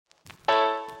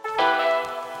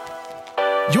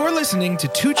You're listening to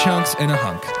Two Chunks and a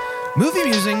Hunk. Movie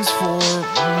musings for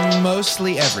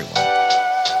mostly everyone.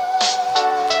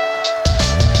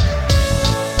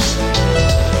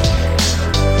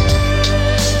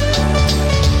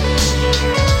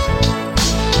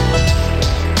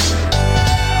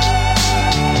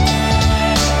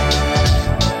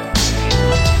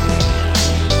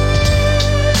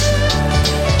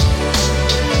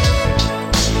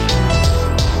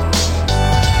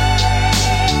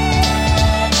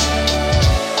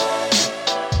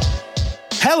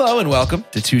 Hello and welcome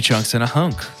to Two Chunks and a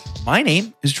Hunk. My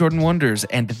name is Jordan Wonders,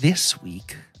 and this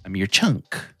week I'm your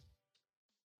chunk.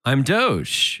 I'm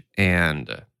Doge,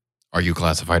 and are you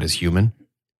classified as human?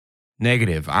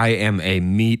 Negative. I am a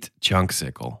meat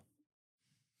chunksicle.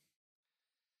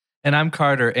 And I'm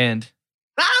Carter, and...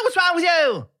 what's wrong with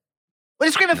you? What are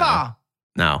you screaming for?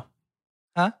 No.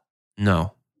 Huh?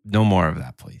 No. No more of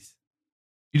that, please.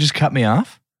 You just cut me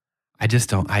off?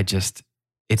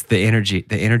 It's the energy.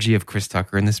 The energy of Chris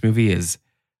Tucker in this movie is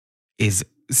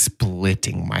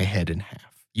splitting my head in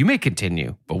half. You may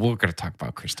continue, but we're going to talk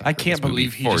about Chris Tucker. I can't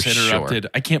believe he just interrupted.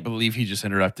 I can't believe he just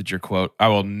interrupted your quote. I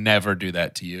will never do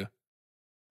that to you.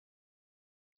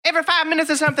 Every 5 minutes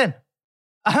or something.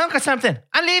 A hunk or something.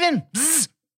 I'm leaving. Bzz.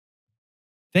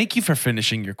 Thank you for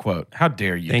finishing your quote. How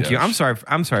dare you? Thank you. Doge.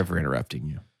 I'm sorry for interrupting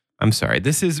you. I'm sorry.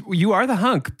 You are the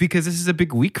hunk because this is a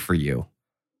big week for you.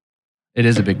 It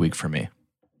is a big week for me.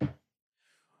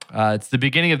 It's the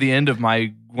beginning of the end of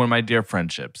one of my dear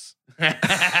friendships. No,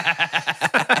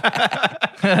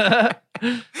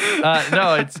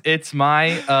 it's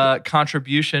my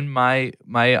contribution, my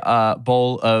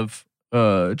bowl of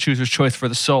Chooser's Choice for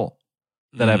the Soul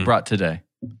that I brought today,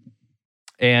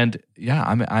 and yeah,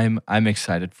 I'm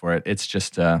excited for it. It's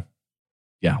just one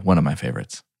of my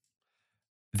favorites.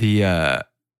 We're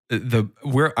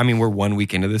 1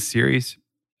 week into this series,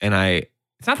 and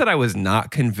it's not that I was not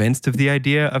convinced of the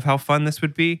idea of how fun this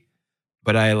would be,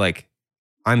 but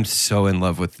I'm so in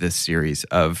love with this series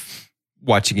of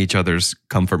watching each other's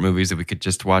comfort movies that we could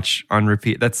just watch on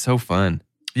repeat. That's so fun.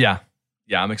 Yeah,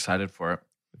 I'm excited for it.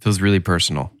 It feels really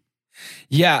personal.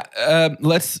 Yeah,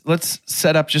 let's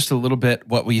set up just a little bit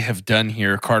what we have done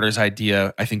here. Carter's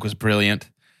idea, I think, was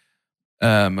brilliant.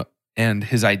 And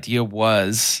his idea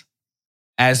was,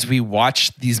 as we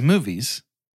watch these movies...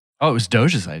 Oh, it was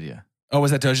Doge's idea. Oh,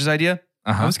 was that Doge's idea?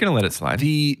 I was going to let it slide.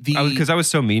 Because I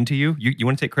was so mean to you. You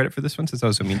want to take credit for this one since I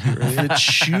was so mean to you earlier? The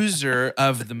chooser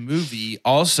of the movie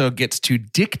also gets to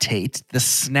dictate the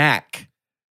snack.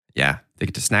 Yeah, they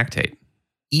get to snacktate.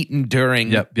 Eaten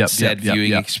during said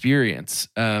viewing experience.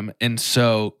 And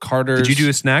so Carter... Did you do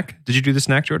a snack? Did you do the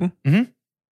snack, Jordan? Mm-hmm.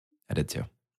 I did too.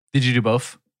 Did you do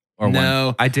both? Or no.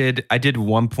 one? I did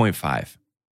 1.5.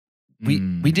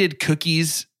 We did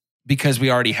cookies because we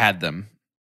already had them.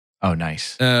 Oh,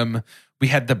 nice. We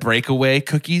had the breakaway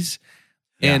cookies,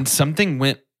 and something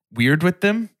went weird with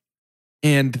them,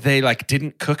 and they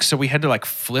didn't cook, so we had to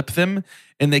flip them,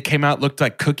 and they came out looked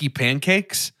like cookie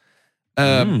pancakes,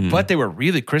 but they were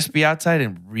really crispy outside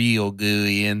and real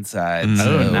gooey inside.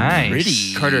 Oh,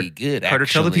 nice. Pretty good. Carter,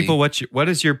 tell the actually. people what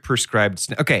is your prescribed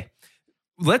snack? Okay,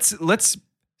 let's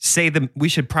say we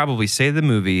should probably say the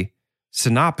movie,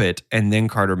 synop it, and then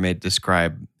Carter may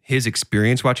describe his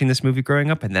experience watching this movie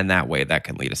growing up, and then that way that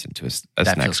can lead us into a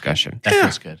snack discussion. That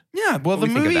feels good. Yeah, well, What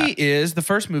the do we think of movie is the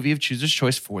first movie of Chooser's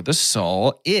Choice for the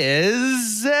Soul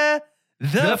is The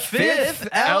Fifth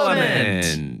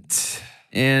Element.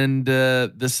 And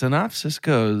the synopsis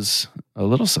goes a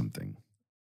little something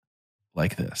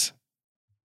like this.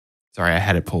 Sorry, I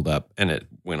had it pulled up and it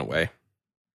went away.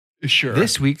 Sure.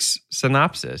 This week's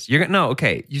synopsis. You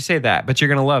say that, but you're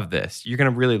gonna love this. You're gonna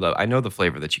really love. I know the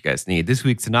flavor that you guys need. This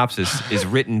week's synopsis is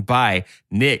written by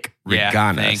Nick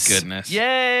Reganis. Thank goodness.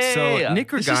 Yay! So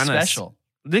Nick This is Reganis, special.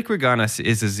 Nick Reganis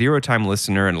is a zero-time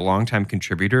listener and a long-time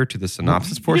contributor to the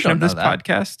synopsis portion don't of this know that.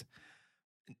 podcast.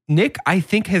 Nick, I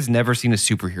think, has never seen a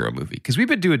superhero movie because we've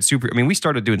been doing we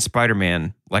started doing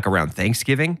Spider-Man around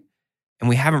Thanksgiving, and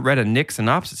we haven't read a Nick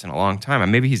synopsis in a long time.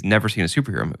 And maybe he's never seen a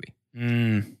superhero movie.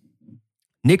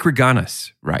 Nick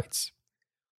Reganis writes,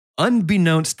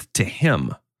 unbeknownst to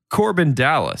him, Corbin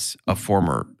Dallas, a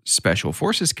former Special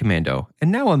Forces commando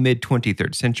and now a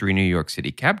mid-23rd century New York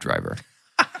City cab driver,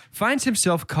 finds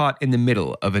himself caught in the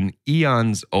middle of an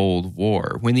eons-old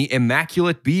war when the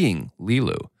immaculate being,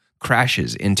 Lilu,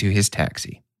 crashes into his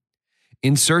taxi.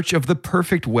 In search of the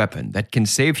perfect weapon that can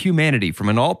save humanity from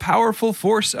an all-powerful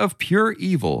force of pure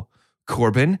evil,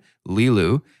 Corbin,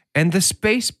 Lilu, and the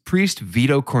space priest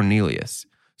Vito Cornelius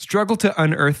struggle to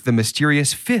unearth the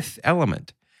mysterious fifth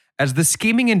element, as the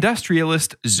scheming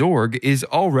industrialist Zorg is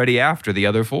already after the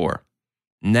other four.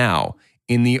 Now,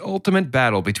 In the ultimate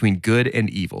battle between good and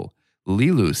evil,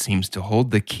 Lilu seems to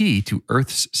hold the key to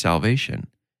Earth's salvation.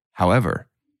 However,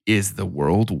 is the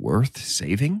world worth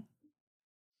saving?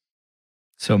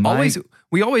 So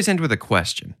We always end with a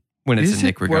question when it's is a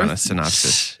Nick it Regana worth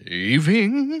synopsis.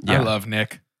 saving? I love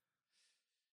Nick.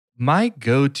 My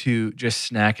go-to just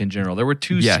snack in general. There were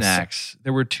two Yes. snacks.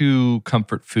 There were two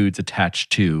comfort foods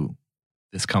attached to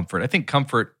this comfort. I think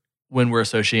comfort, when we're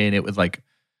associating it with like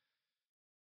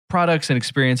products and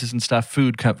experiences and stuff,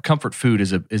 comfort food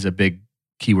is a big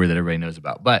keyword that everybody knows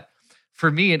about. But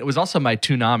for me, it was also my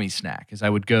Toonami snack. As I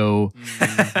would go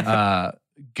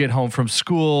get home from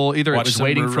school, either Watch it was some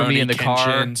waiting for me in the car.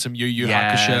 Kenshin, some Yu Yu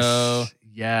Hakusho.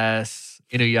 Yes,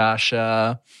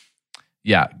 Inuyasha.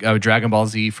 Yeah, Dragon Ball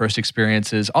Z first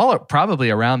experiences, all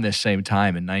probably around this same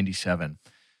time in '97.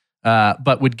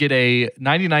 But would get a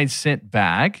 99-cent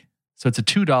bag. So it's a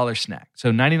 $2 snack.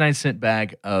 So 99-cent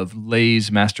bag of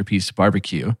Lay's Masterpiece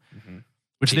Barbecue,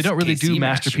 which they don't really do KC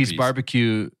Masterpiece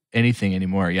Barbecue anything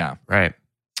anymore. Yeah. Right.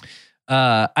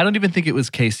 I don't even think it was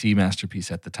KC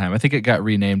Masterpiece at the time. I think it got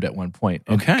renamed at one point.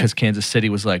 Okay. Because Kansas City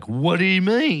was like, what do you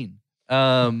mean?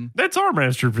 That's our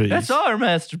masterpiece. That's our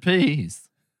masterpiece.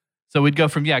 So we'd go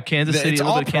from, Kansas City, It's a little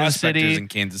all bit of Kansas prospectors City. in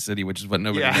Kansas City, which is what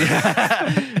nobody knows.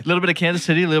 A little bit of Kansas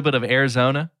City, a little bit of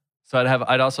Arizona. So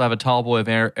I'd also have a tall boy of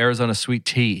Arizona sweet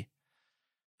tea,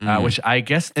 which I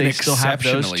guess An they still have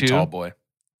those exceptionally too. tall boy.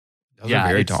 Those are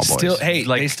very it's tall boys. Still, hey,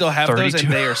 Like they still have those, 32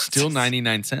 and they are still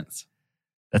 99 cents.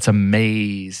 That's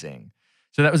amazing.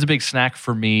 So that was a big snack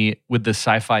for me with the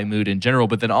sci-fi mood in general,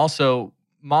 but then also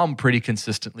Mom pretty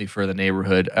consistently for the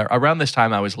neighborhood. Around this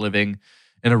time, I was living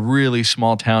in a really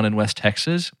small town in West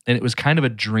Texas, and it was kind of a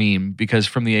dream because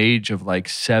from the age of like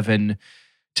 7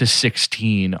 to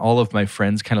 16, all of my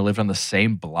friends kind of lived on the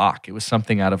same block. It was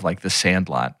something out of like The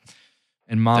Sandlot.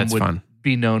 And Mom That's would fun.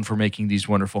 be known for making these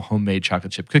wonderful homemade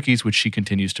chocolate chip cookies, which she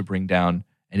continues to bring down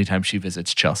anytime she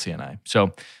visits Chelsea and I.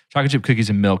 So chocolate chip cookies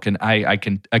and milk, and I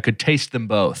could taste them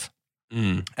both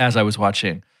as I was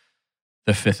watching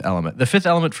The Fifth Element. The Fifth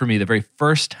Element for me, the very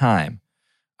first time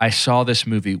I saw this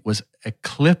movie was a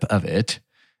clip of it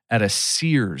at a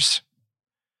Sears.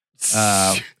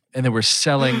 And they were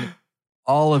selling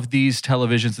all of these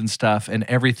televisions and stuff, and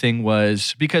everything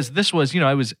was, because this was, it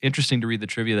was interesting to read the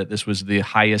trivia that this was the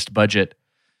highest budget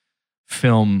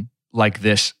film like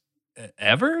this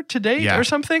ever to date or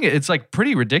something. It's like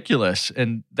pretty ridiculous,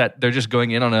 and that they're just going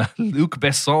in on a Luc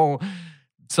Besson,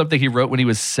 something he wrote when he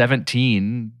was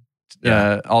 17,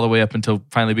 all the way up until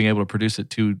finally being able to produce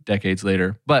it 2 decades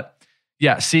later. But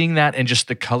yeah, seeing that and just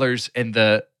the colors and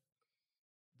the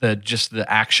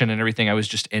action and everything, I was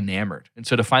just enamored. And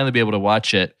so to finally be able to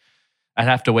watch it, I'd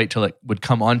have to wait till it would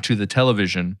come onto the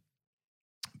television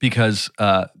because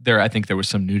I think there was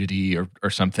some nudity or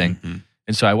something. Mm-hmm.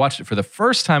 And so I watched it for the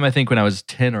first time, I think when I was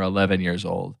 10 or 11 years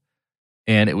old.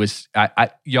 And it was,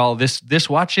 y'all, this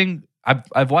watching,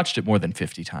 I've watched it more than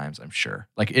 50 times, I'm sure.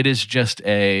 Like it is just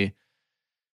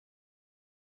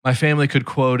my family could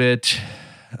quote it.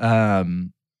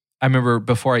 I remember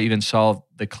before I even saw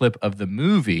the clip of the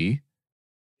movie,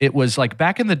 it was like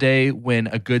back in the day when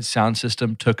a good sound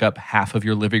system took up half of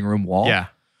your living room wall. Yeah.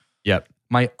 Yep.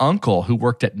 My uncle, who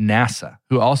worked at NASA,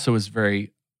 who also was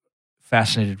very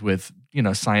fascinated with,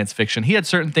 science fiction. He had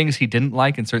certain things he didn't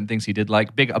like and certain things he did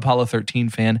like. Big Apollo 13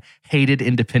 fan, hated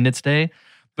Independence Day,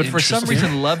 but for some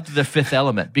reason loved The Fifth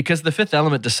Element because The Fifth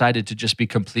Element decided to just be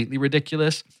completely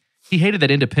ridiculous. He hated that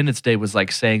Independence Day was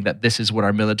like saying that this is what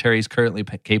our military is currently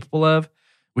capable of,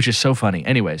 which is so funny.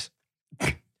 Anyways,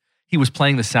 he was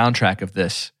playing the soundtrack of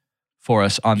this for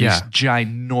us on these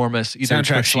ginormous either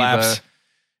Soundtrack Toshiba, slaps.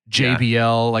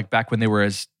 JBL, like back when they were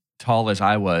as tall as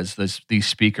I was, these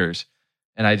speakers.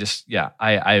 And I just,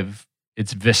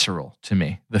 it's visceral to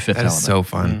me, The Fifth That Element. is so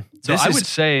fun. So I would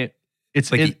say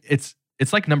it's like it's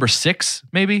like number 6,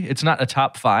 maybe. It's not a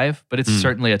top 5, but it's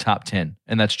certainly a top 10.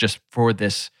 And that's just for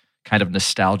this kind of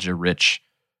nostalgia-rich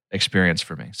experience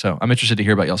for me. So I'm interested to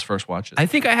hear about y'all's first watches. I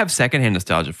think I have secondhand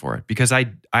nostalgia for it because I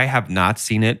have not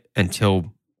seen it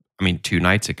until, 3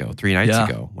 nights ago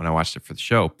when I watched it for the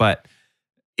show. But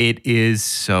it is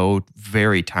so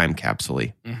very time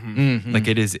capsule-y. Mhm. Like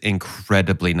it is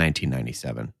incredibly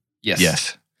 1997.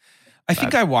 Yes. I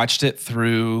think I watched it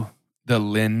through the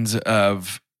lens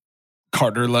of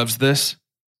Carter Loves This,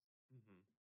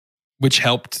 which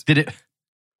helped. Did it?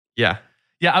 Yeah.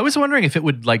 Yeah, I was wondering if it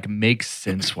would like make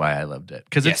sense why I loved it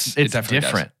because Yes, it's it definitely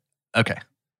different. Okay.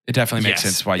 It definitely makes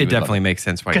sense why you It would love definitely makes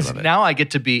sense why you Because love it. now I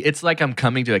get to it's like I'm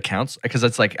coming to accounts because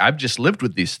it's like I've just lived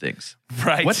with these things.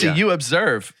 Right. What do you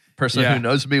observe, person Yeah. who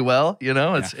knows me well. You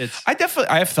know, it's I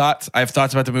have thoughts. I have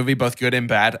thoughts about the movie, both good and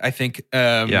bad. I think.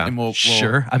 And we'll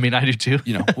sure. I mean, I do too.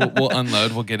 You know, we'll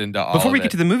unload. We'll get into all. Before we of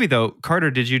get to the movie, though, Carter,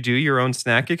 did you do your own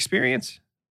snack experience?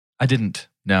 I didn't.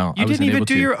 No, You I didn't wasn't even able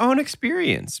do to. your own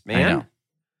experience, man. I know.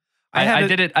 I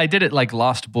did it. I did it like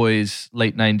Lost Boys,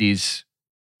 late '90s.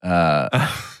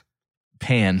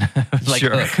 Pan. Like,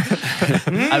 Sure. look,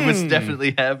 I was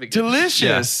definitely having it.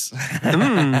 delicious.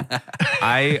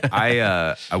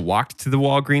 I walked to the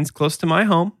Walgreens close to my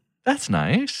home, That's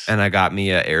nice. and I got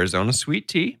me a Arizona sweet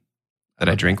tea that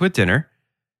I drink with dinner,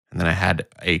 and then I had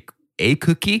a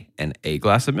cookie and a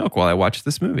glass of milk while I watched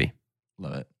this movie.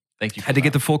 Love it. Thank you. Had to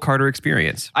get the full Carter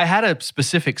experience. I had a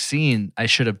specific scene I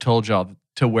should have told y'all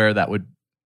to where that would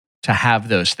to have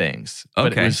those things.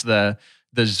 But Okay. it was the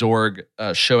Zorg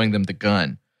showing them the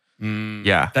gun.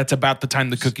 Yeah, That's about the time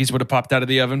the cookies would have popped out of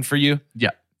the oven for you.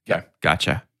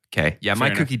 gotcha. Okay, yeah, Fair my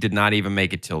enough. cookie did not even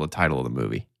make it till the title of the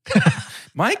movie.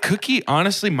 My cookie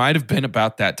honestly might have been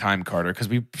about that time, Carter, because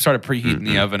we started preheating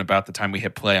the oven about the time we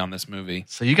hit play on this movie.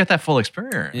 So you got that full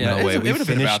experience. Yeah, No way. it We would have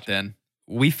been finished- about then.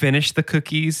 We finished the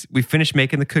cookies. We finished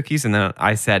making the cookies, and then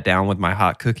I sat down with my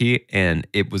hot cookie, and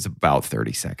it was about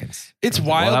 30 seconds. It's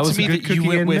Well, that wild was to a me good that you cookie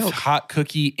went and with milk. hot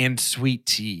cookie and sweet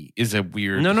tea is a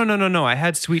weird. No. I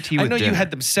had sweet tea I with know dinner. you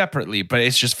had them separately, but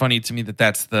it's just funny to me that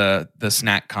that's the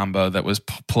snack combo that was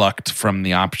plucked from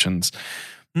the options.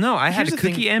 No, I had Here's a the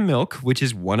thing- cookie and milk, which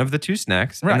is one of the two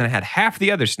snacks. Right. And then I had half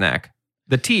the other snack,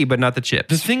 the tea, but not the The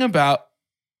chips. thing about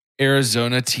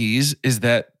Arizona teas is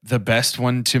that the best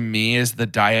one to me is the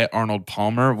Diet Arnold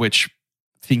Palmer, which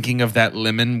thinking of that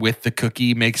lemon with the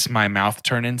cookie makes my mouth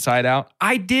turn inside out.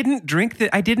 I didn't drink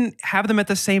that. I didn't have them at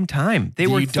the same time. They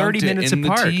were You 30 dunked it minutes in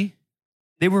the apart. tea?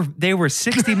 They were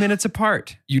 60 minutes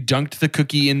apart. You dunked the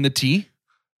cookie in the tea?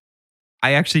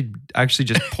 I actually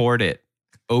just poured it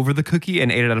over the cookie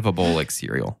and ate it out of a bowl like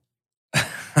cereal.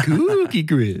 Cookie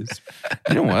crisp.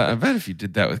 You know what? I bet if you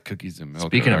did that with cookies and milk.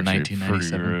 Speaking it of would actually be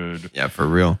pretty 1997. good. Yeah, for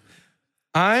real.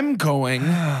 I'm going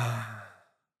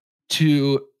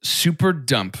to super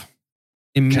dump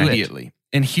immediately.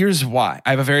 And here's why.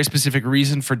 I have a very specific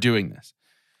reason for doing this.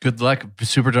 Good luck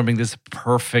super dumping this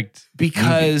perfect.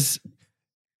 Because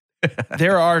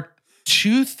there are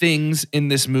two things in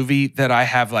this movie that I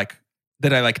have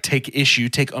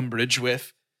take umbrage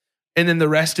with. And then the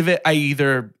rest of it, I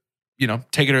either,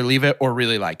 take it or leave it or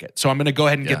really like it. So I'm going to go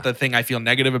ahead and Yeah. get the thing I feel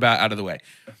negative about out of the way.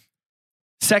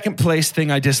 Second place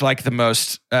thing I dislike the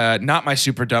most, not my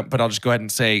super dump, but I'll just go ahead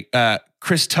and say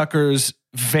Chris Tucker's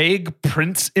vague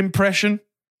Prince impression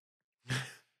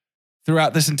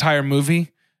throughout this entire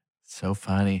movie So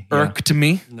funny. Yeah. irked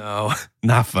me. No,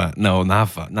 not fun. No, not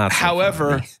fun. Not so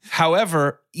funny.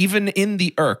 However, even in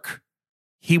the irk,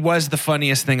 he was the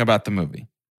funniest thing about the movie.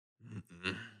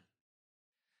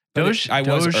 But I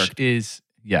was Doge irked. is,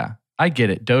 I get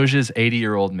it. Doge is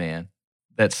 80-year-old man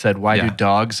that said, why do Yeah.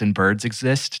 dogs and birds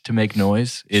exist to make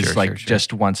noise? Is Sure.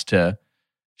 just wants to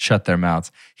shut their mouths.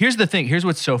 Here's the thing. Here's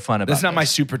what's so fun about That's not my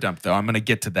this. super dump, though. I'm going to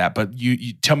get to that, but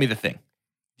you tell me the thing.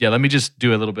 Yeah, let me just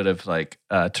do a little bit of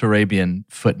Turabian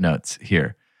footnotes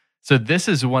here. So this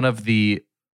is one of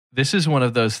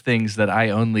those things that I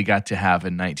only got to have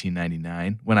in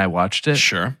 1999 when I watched it.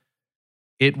 Sure.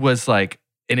 It was like,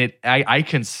 and I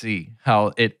can see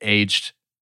how it aged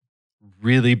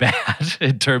really bad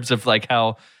in terms of like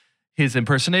how his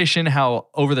impersonation, how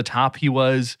over the top he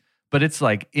was. But it's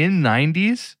like in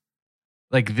 90s,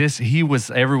 like this, he was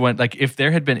everyone, like if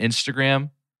there had been Instagram,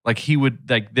 like he would,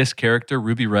 like this character,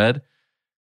 Ruby Rod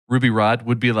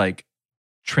would be like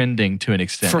trending to an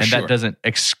extent. For and sure. that doesn't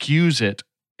excuse it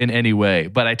in any way,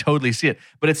 but I totally see it.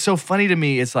 But it's so funny to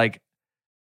me. It's like,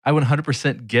 I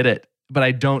 100% get it, but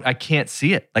I can't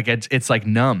see it. Like it's like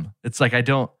numb. It's like, I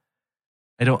don't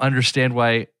understand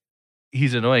why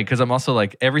he's annoying. Cause I'm also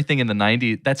like everything in the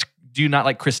 90s. Do you not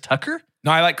like Chris Tucker? No,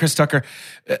 I like Chris Tucker.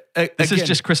 This is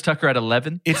just Chris Tucker at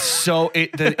 11. It's so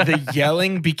the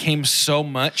yelling became so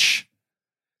much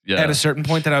at a certain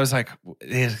point that I was like,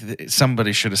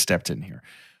 somebody should have stepped in here.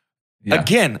 Yeah.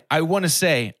 Again, I want to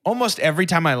say almost every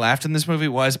time I laughed in this movie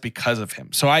was because of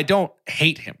him. So I don't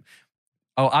hate him.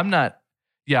 Oh, I'm not.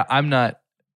 Yeah, I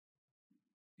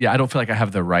don't feel like I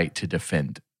have the right to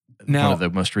defend Now, one of the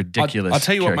most ridiculous I'll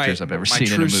tell you what my, characters I've ever my seen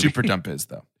true in a movie. super dump is,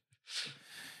 though.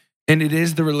 And it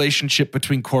is the relationship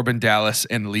between Corbin Dallas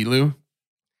and Lilu.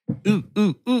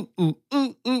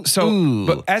 So,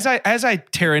 but as I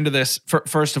tear into this,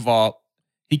 first of all,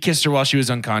 he kissed her while she was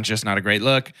unconscious. Not a great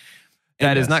look.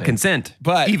 That is Yeah, not same. consent.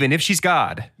 But even if she's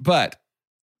God. But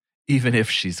Even if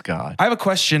she's God. I have a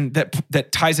question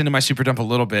that ties into my super dump a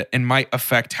little bit and might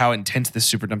affect how intense this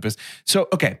super dump is. So,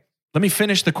 okay, Let me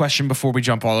finish the question before we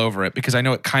jump all over it, because I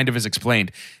know it kind of is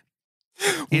explained.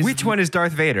 Which one is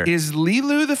Darth Vader? Is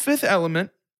Lilu the fifth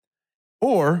element,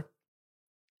 or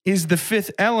is the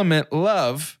fifth element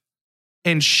love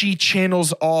and she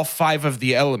channels all 5 of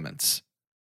the elements?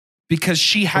 Because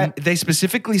they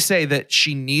specifically say that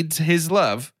she needs his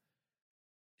love.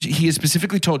 He is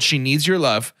specifically told she needs your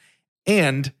love.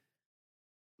 And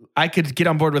I could get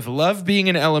on board with love being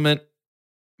an element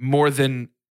more than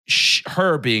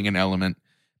her being an element.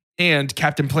 And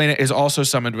Captain Planet is also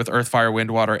summoned with earth, fire,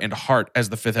 wind, water, and heart as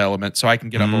the fifth element. So I can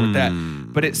get on board with that.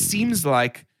 But it seems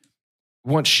like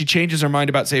once she changes her mind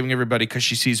about saving everybody because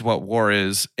she sees what war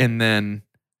is, and then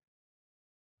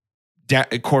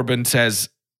Corbin says,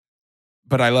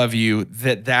 but I love you,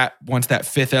 that once that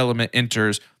fifth element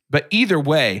enters. But either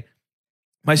way,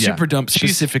 my super dump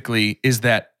specifically is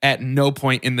that at no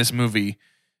point in this movie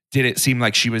did it seem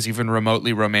like she was even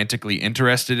remotely romantically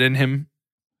interested in him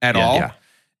at all. Yeah.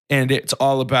 And it's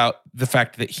all about the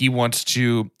fact that he wants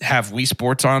to have Wii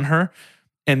Sports on her.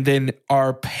 And then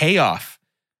our payoff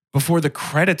before the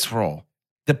credits roll,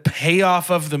 the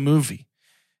payoff of the movie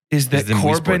is that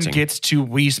Corbin gets to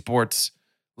Wii Sports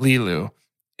Lilu.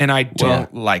 And I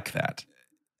don't like that.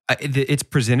 It's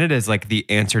presented as like the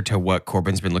answer to what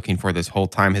Corbin's been looking for this whole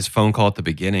time. His phone call at the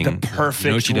beginning. The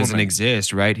perfect she doesn't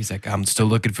exist, right? He's like, I'm still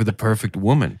looking for the perfect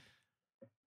woman.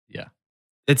 Yeah.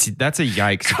 That's a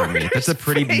yikes for me. That's a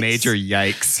pretty major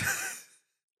yikes.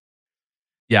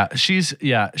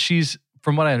 She's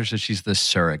from what I understood, she's the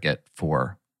surrogate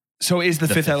for. So is the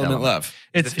fifth element love?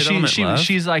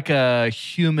 She's like a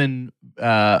human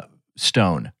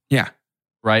stone. Yeah.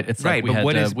 Right? It's right,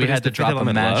 like we had to drop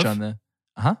a match on the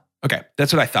Okay,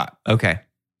 that's what I thought. Okay.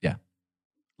 Yeah.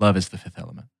 Love is the fifth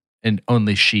element. And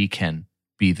only she can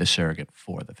be the surrogate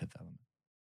for the fifth element.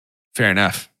 Fair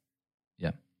enough.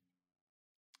 Yeah.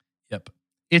 Yep.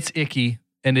 It's icky.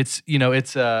 And it's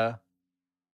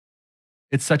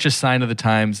such a sign of the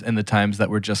times, and the times that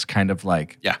we're just kind of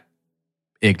like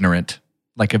ignorant.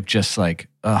 Like of just like,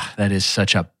 that is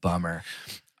such a bummer.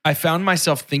 I found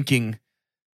myself thinking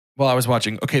while I was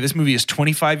watching, okay, this movie is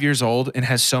 25 years old and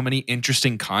has so many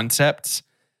interesting concepts,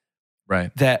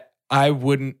 right? That I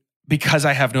wouldn't, because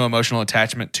I have no emotional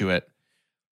attachment to it,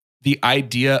 the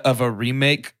idea of a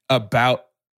remake about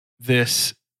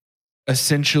this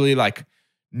essentially like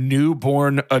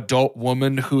newborn adult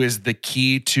woman who is the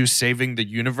key to saving the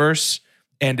universe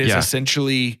and is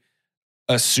essentially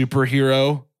a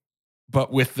superhero,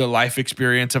 but with the life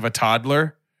experience of a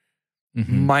toddler.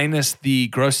 Mm-hmm. Minus the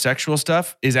gross sexual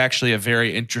stuff, is actually a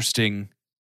very interesting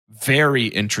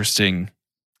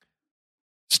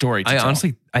story to tell.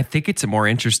 I think it's a more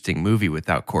interesting movie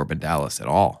without Corbin Dallas at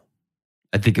all.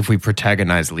 I think if we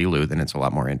protagonize Lilu, then it's a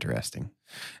lot more interesting.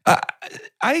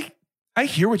 I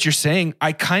hear what you're saying.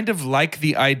 I kind of like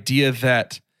the idea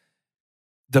that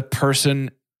the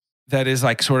person that is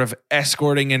like sort of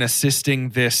escorting and assisting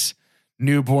this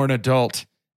newborn adult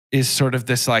is sort of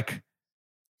this like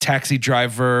taxi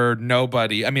driver,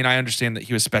 nobody. I mean, I understand that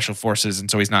he was special forces and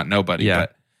so he's not nobody,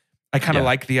 but I kind of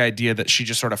like the idea that she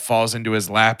just sort of falls into his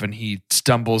lap and he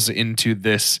stumbles into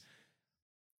this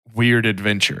weird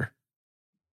adventure.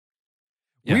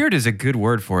 Yeah. Weird is a good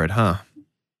word for it, huh?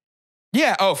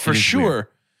 Yeah, for sure. Weird.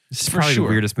 This is probably the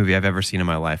weirdest movie I've ever seen in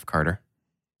my life, Carter.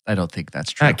 I don't think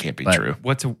that's true. That can't be true.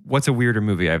 What's a weirder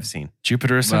movie I've seen?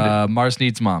 Jupiter Ascending. Mars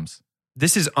Needs Moms.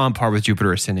 This is on par with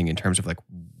Jupiter Ascending in terms of like,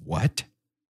 what?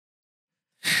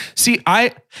 See,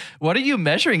 what are you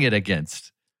measuring it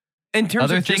against? In terms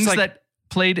other of things like, that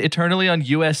played eternally on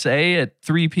USA at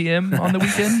 3 p.m. on the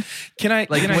weekend?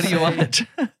 What do you want?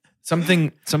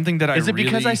 Something that is it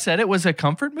because I said it was a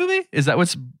comfort movie? Is that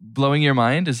what's blowing your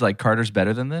mind? Is like Carter's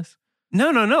better than this?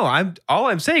 No. All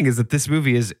I'm saying is that this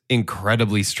movie is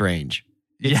incredibly strange.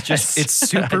 It's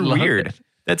super weird. It.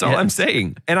 That's all I'm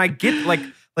saying. And I get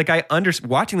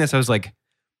watching this, I was like,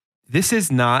 this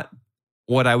is not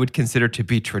what I would consider to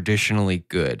be traditionally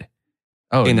good.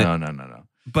 Oh, no.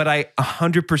 But I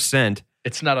 100%.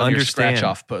 It's not on your scratch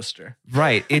off poster.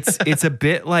 Right. It's a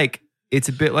bit like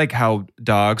how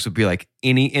dogs would be like,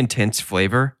 any intense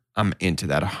flavor, I'm into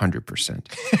that 100%.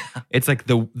 It's like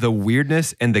the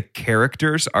weirdness and the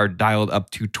characters are dialed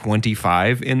up to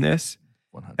 25 in this.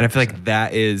 100%. And I feel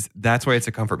like that's why it's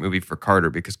a comfort movie for Carter,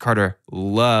 because Carter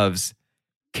loves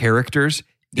characters,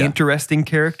 interesting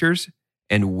characters,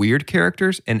 and weird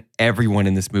characters, and everyone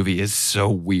in this movie is so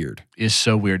weird.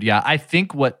 Yeah, I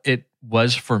think what it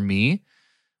was for me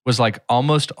was like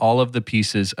almost all of the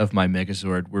pieces of my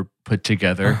Megazord were put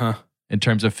together in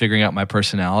terms of figuring out my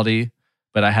personality,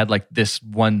 but I had like this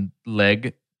one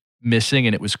leg missing,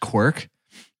 and it was quirk.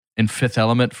 And Fifth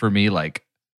Element for me, like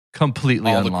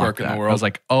completely All the unlocked quirk in the that. world. I was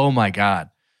like, oh my God,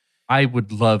 I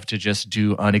would love to just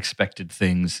do unexpected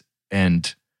things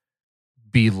and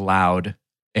be loud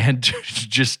and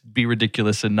just be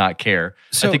ridiculous and not care.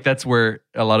 So- I think that's where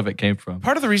a lot of it came from.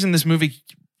 Part of the reason this movie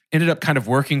ended up kind of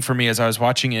working for me as I was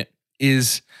watching it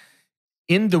is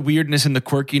in the weirdness and the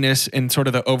quirkiness and sort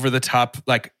of the over the top,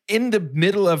 like in the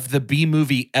middle of the B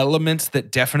movie elements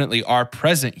that definitely are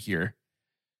present here.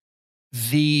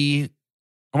 I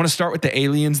want to start with the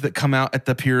aliens that come out at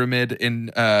the pyramid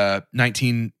in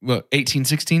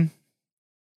 1816?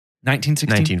 1916?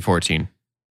 1914.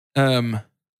 I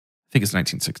think it's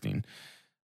 1916.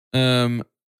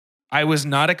 I was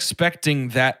not expecting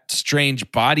that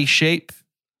strange body shape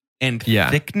and Yeah.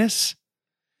 thickness.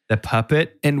 The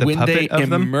puppet. And the when they puppet of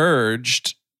them.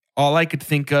 emerged, all I could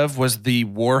think of was the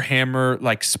Warhammer,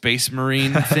 like Space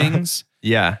Marine things.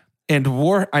 Yeah. And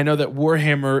I know that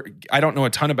Warhammer, I don't know a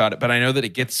ton about it, but I know that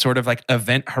it gets sort of like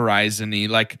Event Horizon-y,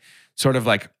 like sort of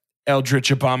like eldritch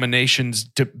abominations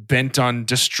bent on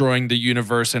destroying the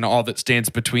universe, and all that stands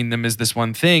between them is this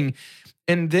one thing.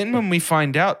 And then when we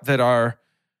find out that our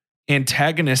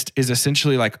antagonist is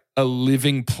essentially like a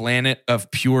living planet of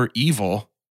pure evil,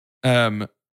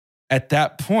 at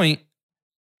that point,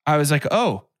 I was like,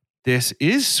 oh, this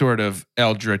is sort of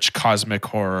eldritch cosmic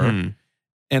horror.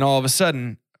 And all of a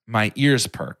sudden, my ears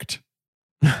perked.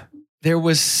 There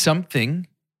was something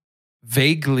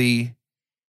vaguely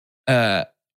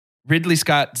Ridley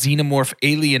Scott xenomorph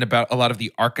alien about a lot of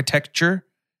the architecture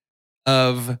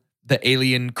of the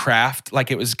alien craft.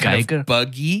 Like it was kind Geiger? of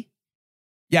buggy.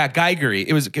 Yeah, Geigery.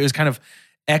 It was kind of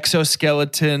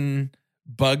exoskeleton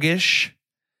buggish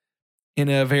in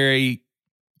a very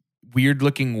weird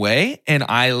looking way. And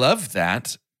I love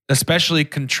that, especially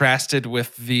contrasted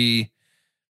with the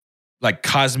like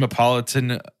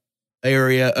cosmopolitan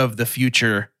area of the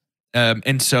future.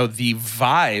 And so the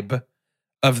vibe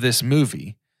of this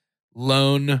movie,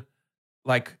 lone,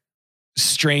 like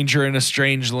stranger in a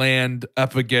strange land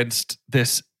up against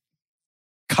this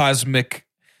cosmic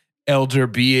elder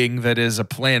being that is a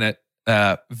planet,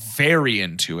 very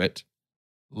into it.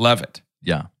 Love it.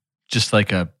 Yeah. Just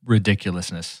like a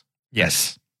ridiculousness.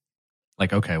 Yes.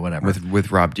 Like, okay, whatever.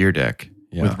 With Rob Dyrdek.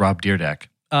 Yeah. With Rob Dyrdek.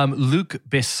 Luc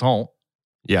Besson,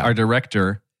 yeah. our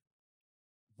director,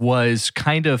 was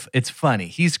kind of, it's funny.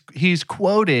 He's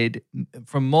quoted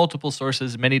from multiple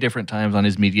sources many different times on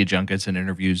his media junkets and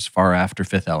interviews far after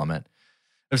Fifth Element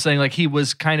of saying like he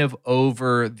was kind of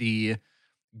over the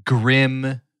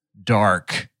grim,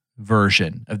 dark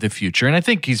version of the future. And I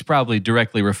think he's probably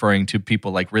directly referring to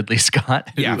people like Ridley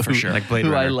Scott. Yeah, for sure. Like Blade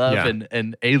who I Runner. love, Yeah.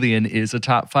 and Alien is a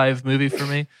top 5 movie for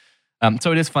me.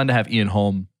 So it is fun to have Ian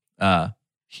Holm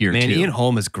here Man, too. Ian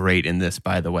Holm is great in this,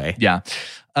 by the way. Yeah.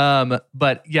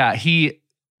 But yeah, he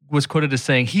was quoted as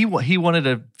saying he wanted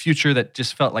a future that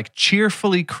just felt like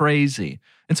cheerfully crazy.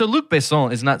 And so Luc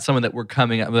Besson is not someone that we're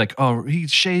coming up like, oh,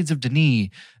 he's shades of Denis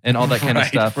and all that kind of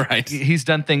Right, stuff. right. He's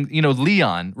done things,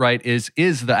 Leon, right, is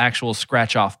the actual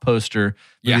scratch off poster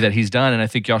movie Yeah. that he's done. And I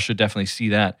think y'all should definitely see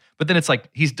that. But then it's like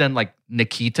he's done like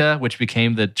Nikita, which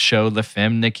became the show La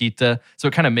Femme Nikita. So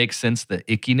it kind of makes sense, the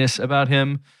ickiness about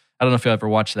him. I don't know if you'll ever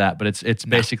watch that, but it's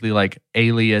basically like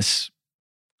Alias,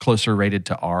 closer rated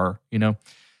to R,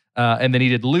 and then he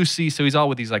did Lucy. So he's all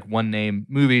with these like one name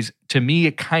movies. To me,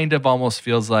 it kind of almost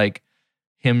feels like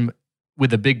him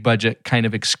with a big budget kind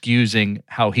of excusing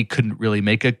how he couldn't really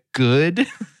make a good.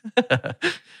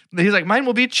 He's like, mine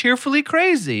will be cheerfully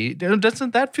crazy.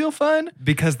 Doesn't that feel fun?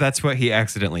 Because that's what he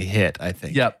accidentally hit, I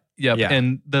think. Yep. Yeah.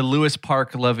 And the Lewis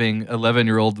Park loving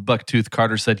 11-year-old Bucktooth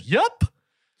Carter said, yup.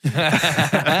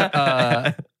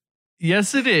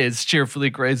 Yes, it is cheerfully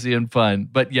crazy and fun.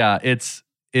 But yeah, it's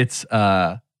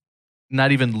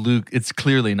not even Luc. It's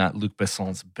clearly not Luc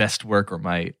Besson's best work or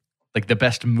the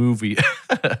best movie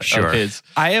Sure. of his.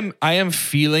 I am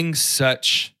feeling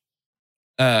such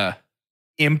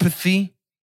empathy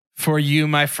for you,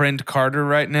 my friend Carter,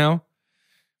 right now.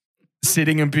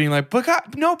 Sitting and being like, but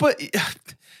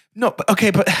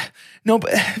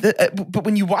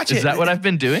when you watch it, Is that what I've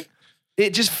been doing?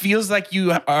 It just feels like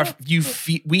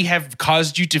we have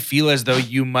caused you to feel as though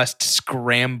you must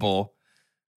scramble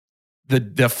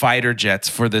the fighter jets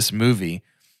for this movie.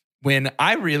 When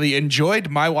I really enjoyed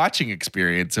my watching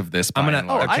experience of this. I'm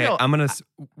gonna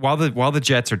while the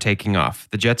jets are taking off,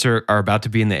 the jets are about to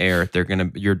be in the air. They're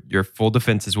gonna your full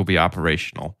defenses will be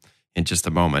operational in just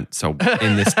a moment. So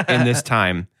in this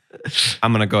time,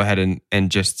 I'm gonna go ahead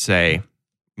and just say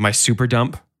my super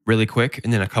dump really quick,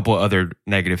 and then a couple of other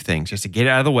negative things just to get it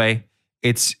out of the way.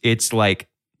 It's like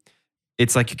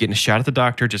you're getting a shot at the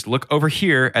doctor. Just look over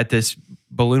here at this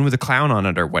balloon with a clown on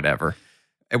it or whatever.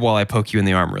 while I poke you in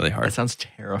the arm really That hard. sounds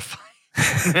terrifying.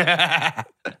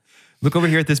 Look over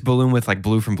here at this balloon with like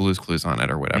blue from Blue's Clues on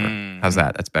it or whatever. How's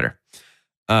that? That's better.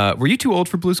 Were you too old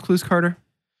for Blue's Clues, Carter?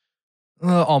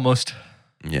 Almost.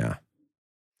 Yeah.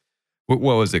 What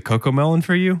was it? Coco Melon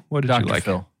for you? What did Dr. you like?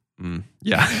 Phil.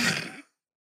 Yeah.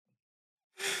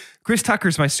 Chris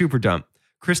Tucker's my super dump.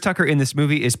 Chris Tucker in this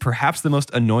movie is perhaps the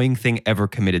most annoying thing ever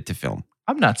committed to film.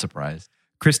 I'm not surprised.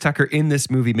 Chris Tucker in this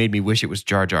movie made me wish it was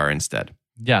Jar Jar instead.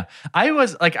 Yeah.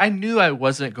 I knew I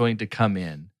wasn't going to come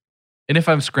in. And if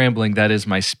I'm scrambling, that is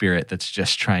my spirit that's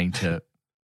just trying to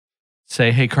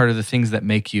say, hey, Carter, the things that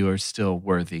make you are still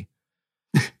worthy.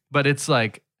 But it's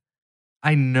like,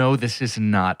 I know this is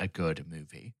not a good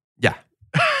movie. Yeah.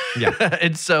 Yeah.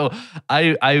 And so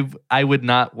I would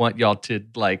not want y'all to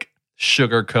like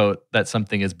sugarcoat that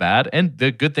something is bad. And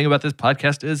the good thing about this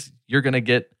podcast is you're going to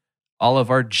get all of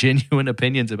our genuine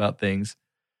opinions about things.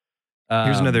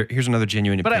 Here's another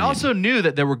genuine opinion. But I also knew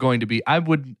that there were going to be, I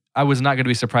was not going to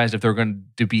be surprised if there were going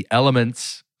to be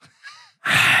elements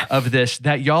of this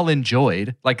that y'all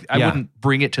enjoyed. Like I wouldn't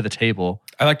bring it to the table.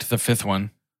 I liked the fifth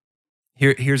one.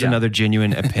 Here's another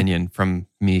genuine opinion from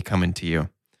me coming to you.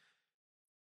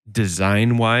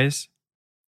 Design-wise,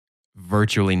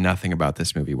 virtually nothing about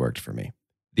this movie worked for me.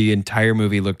 The entire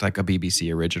movie looked like a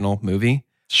BBC original movie.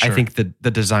 Sure. I think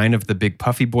the design of the big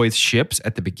puffy boys ships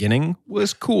at the beginning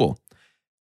was cool.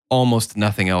 Almost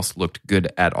nothing else looked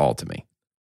good at all to me.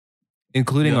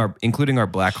 Including our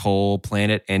black hole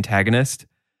planet antagonist.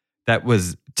 That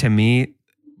was, to me,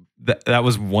 that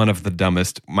was one of the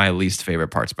dumbest, my least favorite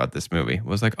parts about this movie. It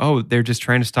was like, oh, they're just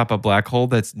trying to stop a black hole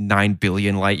that's 9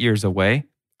 billion light years away.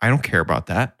 I don't care about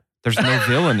that. There's no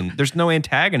villain and there's no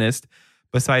antagonist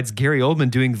besides Gary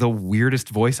Oldman doing the weirdest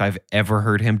voice I've ever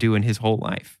heard him do in his whole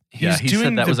life. Yeah, he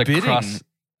said that was a cross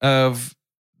of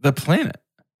the planet.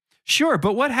 Sure,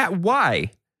 but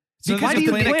why? So Because the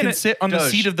the planet can planet- sit on the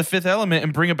Doge. seat of the fifth element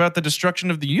and bring about the destruction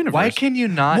of the universe. Why can you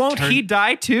not? Won't he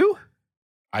die too?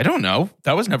 I don't know.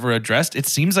 That was never addressed. It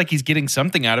seems like he's getting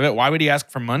something out of it. Why would he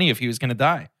ask for money if he was going to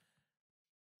die?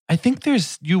 I think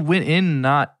you went in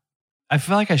not. I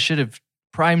feel like I should have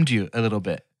primed you a little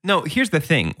bit. No, here's the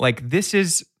thing. Like, this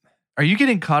is... Are you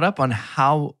getting caught up on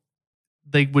how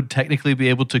they would technically be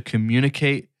able to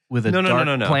communicate with a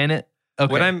dark planet?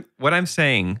 Okay. What I'm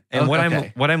saying and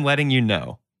Okay. what I'm letting you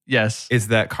know Yes. is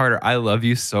that, Carter, I love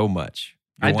you so much.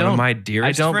 You're one of my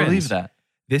dearest I don't friends. believe that.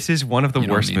 This is one of the You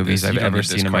don't worst need movies this. I've You don't ever need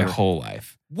this, seen in my Carter. whole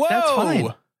life. Whoa! That's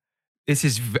fine. This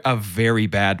is a very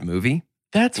bad movie.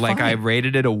 That's Like, fine. I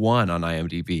rated it a 1 on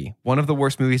IMDb. One of the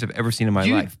worst movies I've ever seen in my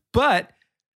You- life. But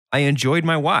I enjoyed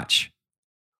my watch.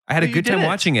 I had a You good time did it.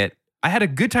 watching it. I had a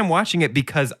good time watching it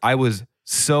because I was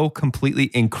so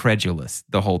completely incredulous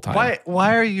the whole time.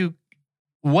 Why are you?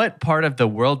 What part of the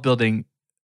world building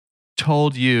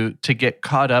told you to get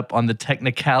caught up on the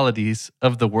technicalities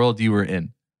of the world you were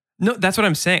in? No, that's what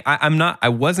I'm saying. I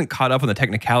wasn't caught up on the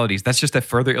technicalities. That's just a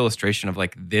further illustration of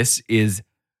like, this is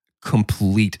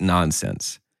complete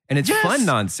nonsense. And it's Yes. fun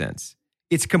nonsense.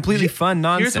 It's completely fun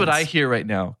nonsense. Here's what I hear right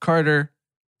now. Carter,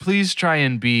 please try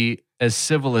and be as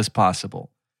civil as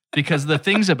possible. Because the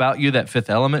things about you that Fifth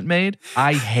Element made,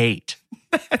 I hate.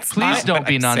 That's Please not don't what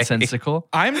be I'm saying. nonsensical.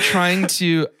 I'm trying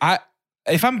to.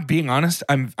 If I'm being honest,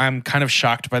 I'm kind of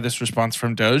shocked by this response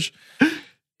from Doge,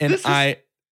 and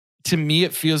to me,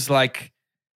 it feels like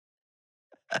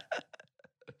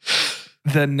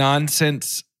the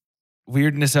nonsense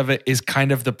weirdness of it is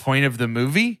kind of the point of the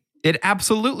movie. It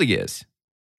absolutely is.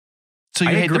 So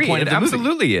you I hate agree. the point It of the movie.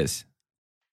 absolutely is.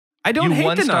 I don't You hate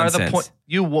one the star nonsense. the point.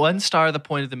 You one star the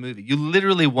point of the movie. You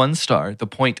literally one star the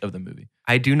point of the movie.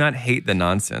 I do not hate the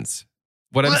nonsense.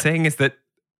 What I'm What? saying is that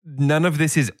none of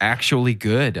this is actually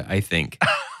good, I think.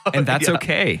 And that's Yeah.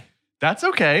 okay. That's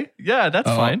okay. Yeah, that's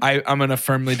fine. I'm going to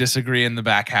firmly disagree in the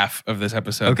back half of this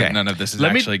episode. Okay. That none of this is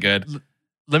Let me- actually good.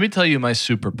 Let me tell you my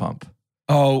super pump.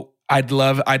 Oh, I'd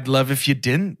love if you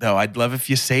didn't though. I'd love if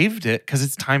you saved it because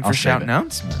it's time for I'll shout save it.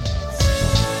 announcements.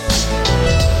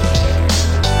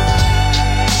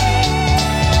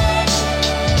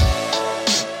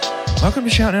 Welcome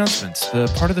to Shout Announcements,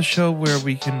 the part of the show where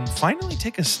we can finally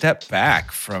take a step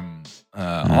back from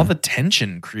all the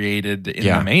tension created in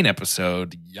Yeah. the main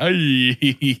episode.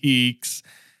 Yikes.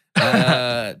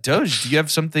 Doge, do you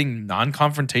have something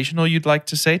non-confrontational you'd like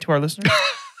to say to our listeners?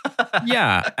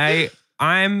 Yeah,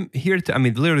 I'm here to,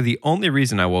 literally the only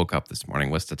reason I woke up this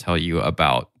morning was to tell you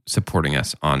about supporting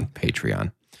us on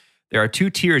Patreon. There are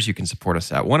 2 tiers you can support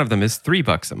us at. One of them is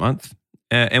 $3 a month.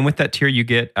 And with that tier, you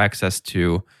get access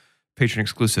to Patreon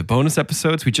exclusive bonus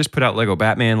episodes. We just put out Lego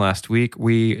Batman last week.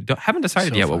 We haven't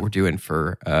decided So yet fun. what we're doing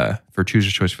for Choose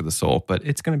Your Choice for the Soul, but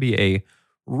it's going to be a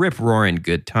rip-roaring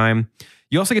good time.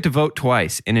 You also get to vote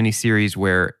twice in any series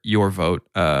where your vote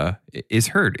is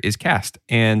heard, is cast.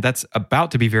 And that's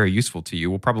about to be very useful to you.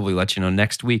 We'll probably let you know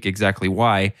next week exactly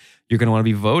why you're going to want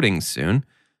to be voting soon.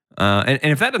 And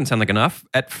if that doesn't sound like enough,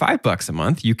 at $5 a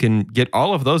month, you can get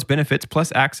all of those benefits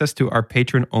plus access to our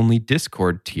patron-only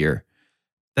Discord tier.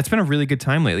 That's been a really good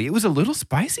time lately. It was a little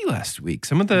spicy last week.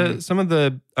 Some of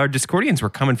our Discordians were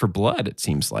coming for blood, it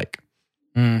seems like.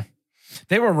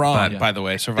 They were wrong, by the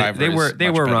way. Survivor. They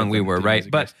were wrong. We were right.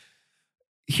 But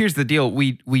here's the deal: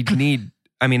 we need.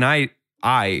 I mean,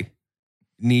 I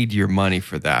need your money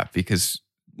for that because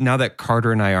now that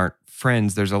Carter and I aren't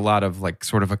friends, there's a lot of like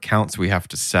sort of accounts we have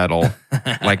to settle.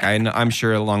 Like I'm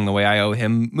sure along the way I owe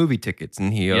him movie tickets,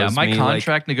 and he owes my me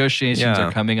contract negotiations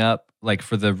are coming up, like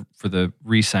for the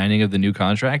re-signing of the new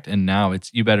contract, and now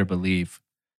you better believe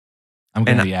I'm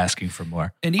going to be asking for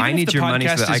more. And even I need if the your podcast money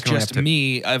so that I is can just have to-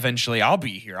 me, eventually I'll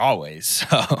be here always.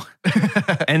 So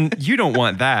and you don't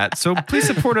want that. So please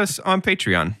support us on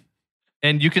Patreon.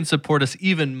 And you can support us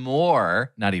even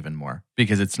more, not even more,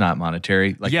 because it's not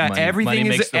monetary. Like money everything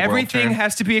makes the world everything turn.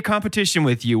 has to be a competition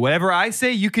with you. Whatever I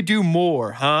say, you could do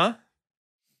more, huh?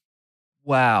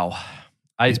 Wow.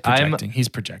 he's projecting. He's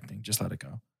projecting. Just let it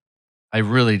go.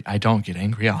 I don't get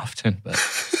angry often, but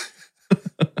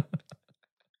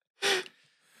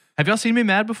have y'all seen me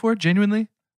mad before? Genuinely?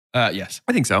 Yes.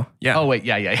 I think so. Yeah. Oh wait,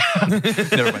 yeah.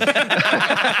 Never mind.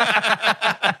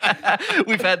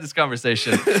 We've had this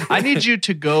conversation. I need you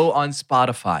to go on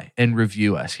Spotify and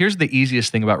review us. Here's the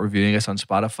easiest thing about reviewing us on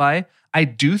Spotify. I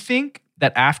do think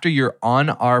that after you're on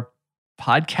our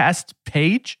podcast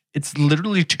page, it's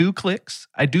literally 2 clicks.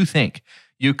 I do think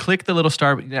you click the little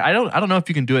star. I don't know if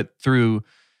you can do it through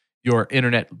your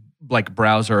internet like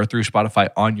browser or through Spotify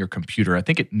on your computer. I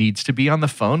think it needs to be on the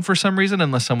phone for some reason,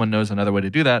 unless someone knows another way to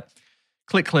do that.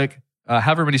 Click,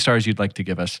 however many stars you'd like to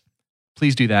give us.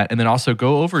 Please do that. And then also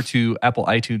go over to Apple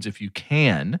iTunes if you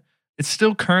can. It's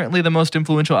still currently the most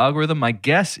influential algorithm. My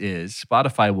guess is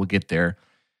Spotify will get there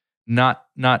not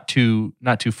too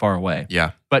far away.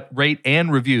 Yeah. But rate and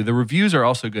review. The reviews are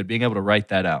also good, being able to write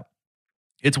that out.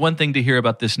 It's one thing to hear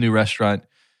about this new restaurant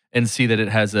and see that it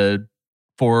has a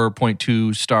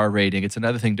 4.2 star rating. It's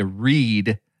another thing to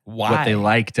read what they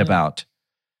liked about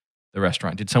the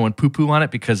restaurant. Did someone poo-poo on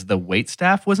it because the wait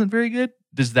staff wasn't very good?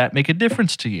 Does that make a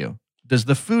difference to you? Does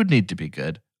the food need to be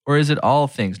good? Or is it all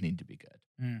things need to be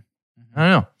good? I don't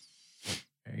know.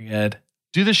 Very good.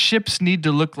 Do the ships need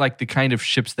to look like the kind of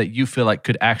ships that you feel like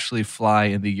could actually fly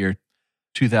in the year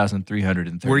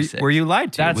 2336? Were you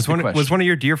lied to? That's was the one question. of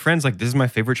your dear friends like, this is my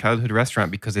favorite childhood restaurant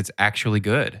because it's actually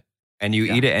good? And you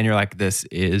eat it and you're like, this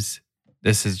is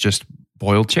just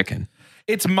boiled chicken.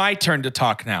 It's my turn to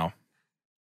talk now.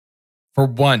 For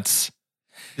once.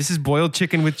 This is boiled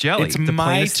chicken with jelly. It's the my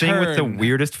plainest thing with the turn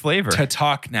weirdest flavor. To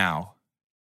talk now.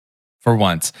 For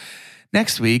once.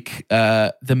 Next week,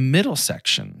 the middle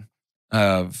section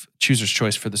of Chooser's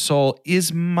Choice for the Soul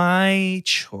is my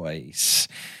choice.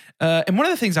 And one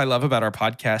of the things I love about our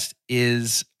podcast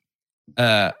is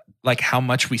like how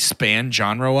much we span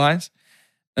genre-wise.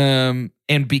 And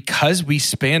because we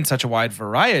span such a wide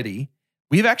variety,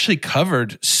 we've actually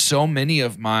covered so many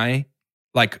of my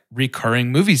like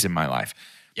recurring movies in my life.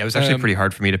 Yeah, it was actually pretty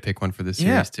hard for me to pick one for this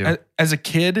series too. As a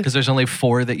kid, Because there's only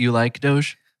 4 that you like,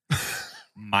 Doge.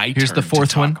 Here's turn the 4th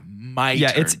to one. talk. My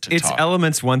Yeah, turn it's to talk.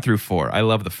 elements 1 through 4. I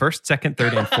love the first, second,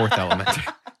 third, and fourth element.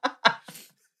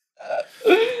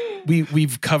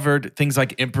 We've covered things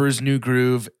like Emperor's New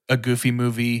Groove, A Goofy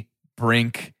Movie,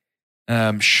 Brink,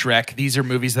 Shrek. These are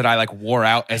movies that I like wore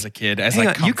out as a kid. As Hang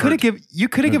like on, you could have given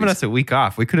movies. us a week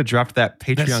off. We could have dropped that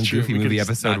Patreon true. Goofy We movie could've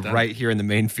just not episode done right here in the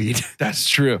main feed. That's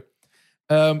true.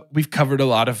 We've covered a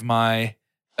lot of my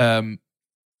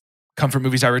comfort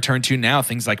movies I return to now.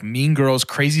 Things like Mean Girls,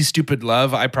 Crazy Stupid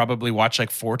Love. I probably watch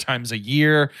like 4 times a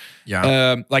year.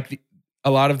 Yeah. A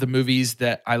lot of the movies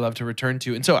that I love to return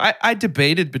to. And so I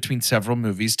debated between several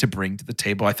movies to bring to the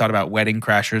table. I thought about Wedding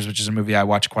Crashers, which is a movie I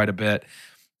watch quite a bit.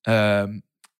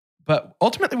 But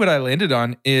ultimately what I landed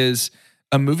on is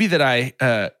a movie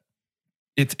that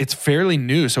it's fairly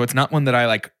new. So it's not one that I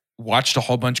like watched a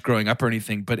whole bunch growing up or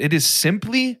anything, but it is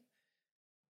simply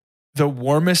the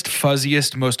warmest,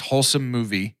 fuzziest, most wholesome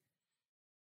movie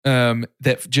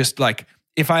that just like,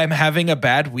 if I am having a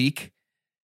bad week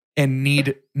and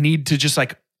need to just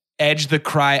like edge the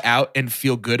cry out and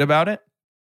feel good about it,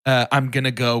 I'm going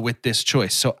to go with this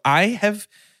choice. So I have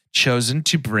chosen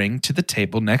to bring to the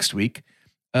table next week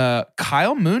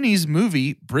Kyle Mooney's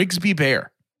movie, Brigsby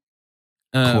Bear.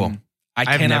 Cool. I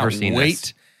I've cannot never seen wait.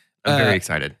 this. I'm very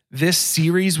excited. This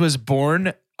series was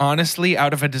born honestly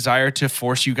out of a desire to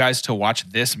force you guys to watch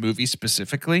this movie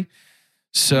specifically.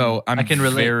 So I'm I can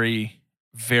relate. very,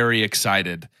 very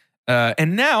excited.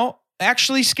 And now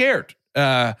actually scared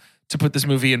to put this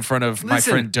movie in front of my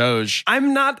Listen, friend Doge. I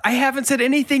haven't said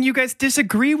anything you guys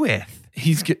disagree with.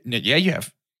 Yeah, you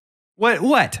have.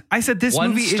 What? I said this One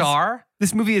movie star?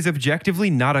 This movie is objectively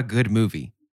not a good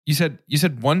movie. You said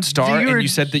 1 star, and you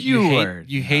said that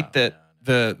you hate that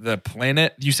the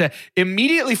planet. You said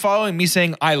immediately following me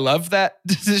saying I love that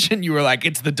decision, you were like,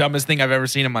 it's the dumbest thing I've ever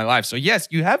seen in my life. So yes,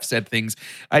 you have said things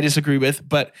I disagree with,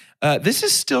 but this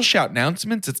is still Shout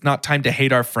Announcements. It's not time to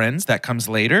hate our friends. That comes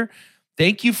later.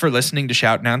 Thank you for listening to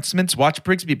Shout Announcements. Watch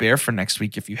Brigsby Bear for next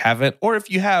week if you haven't, or if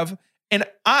you have, and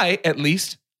I at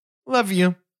least love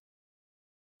you.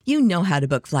 You know how to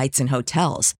book flights and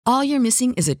hotels. All you're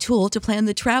missing is a tool to plan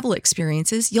the travel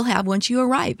experiences you'll have once you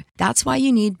arrive. That's why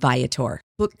you need Viator.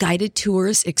 Book guided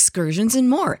tours, excursions, and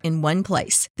more in one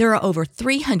place. There are over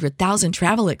 300,000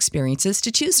 travel experiences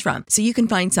to choose from, so you can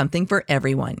find something for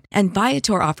everyone. And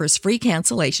Viator offers free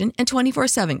cancellation and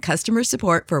 24/7 customer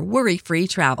support for worry-free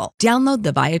travel. Download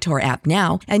the Viator app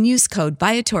now and use code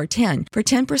Viator10 for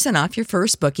 10% off your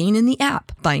first booking in the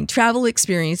app. Find travel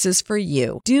experiences for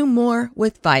you. Do more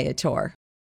with Viator.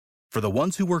 For the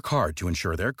ones who work hard to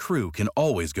ensure their crew can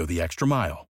always go the extra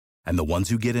mile, and the ones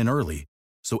who get in early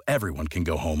so everyone can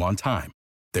go home on time,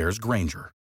 there's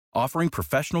Grainger, offering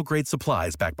professional-grade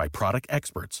supplies backed by product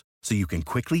experts so you can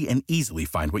quickly and easily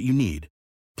find what you need.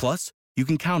 Plus, you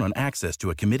can count on access to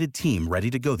a committed team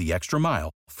ready to go the extra mile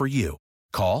for you.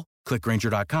 Call, click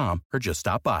Grainger.com, or just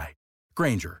stop by.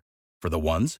 Grainger, for the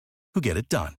ones who get it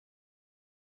done.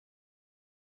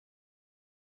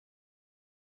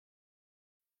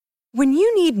 When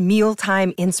you need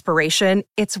mealtime inspiration,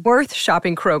 it's worth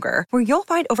shopping Kroger, where you'll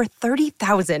find over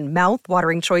 30,000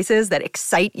 mouth-watering choices that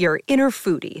excite your inner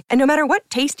foodie. And no matter what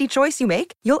tasty choice you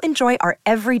make, you'll enjoy our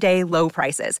everyday low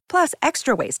prices, plus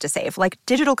extra ways to save, like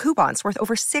digital coupons worth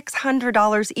over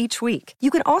 $600 each week. You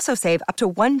can also save up to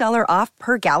 $1 off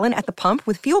per gallon at the pump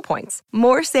with fuel points.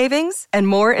 More savings and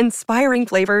more inspiring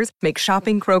flavors make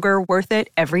shopping Kroger worth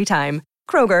it every time.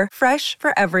 Kroger, fresh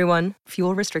for everyone.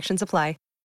 Fuel restrictions apply.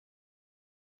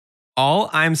 All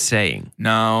I'm saying.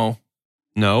 No,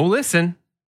 listen.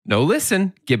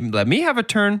 Let me have a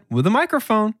turn with a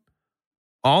microphone.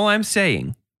 All I'm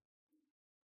saying,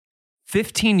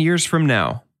 15 years from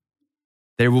now,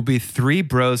 there will be 3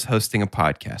 bros hosting a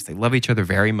podcast. They love each other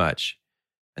very much.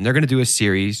 And they're going to do a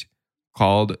series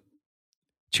called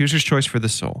Chooser's Choice for the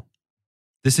Soul.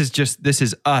 This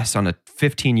is us on a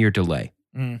 15-year delay.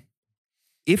 Mm.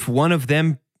 If one of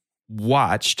them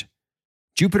watched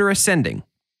Jupiter Ascending,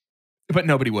 but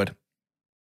nobody would.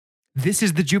 this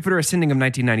is the Jupiter Ascending of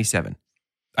 1997.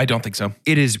 I don't think so.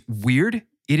 It is weird.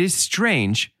 It is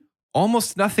strange.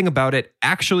 Almost nothing about it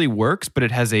actually works, but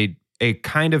it has a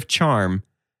kind of charm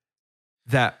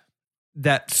that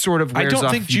sort of wears I don't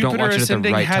off think if you don't Jupiter watch it at the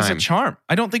Ascending right has time. a charm.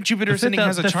 I don't think Jupiter Ascending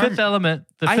has a charm. Fifth Element.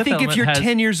 I think if you're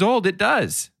 10 years old, it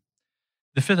does.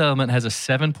 The Fifth Element has a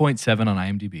 7.7 on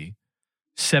IMDb,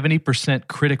 70%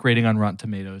 critic rating on Rotten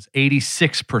Tomatoes,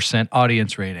 86%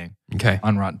 audience rating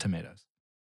on Rotten Tomatoes.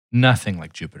 Nothing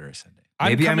like Jupiter Ascending.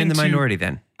 Maybe I'm in the minority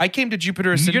then. I came to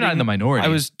Jupiter Ascending. You're not in the minority. I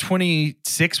was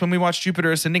 26 when we watched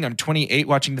Jupiter Ascending. I'm 28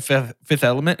 watching the Fifth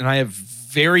Element, and I have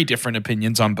very different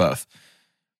opinions on both.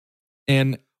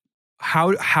 And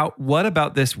what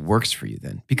about this works for you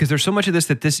then? Because there's so much of this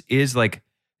that this is like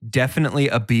definitely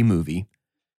a B movie.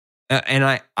 And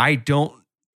I don't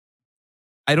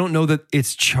know that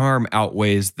its charm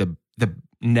outweighs the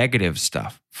negative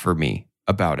stuff for me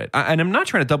about it. And I'm not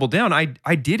trying to double down.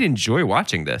 I did enjoy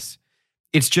watching this.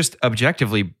 It's just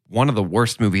objectively one of the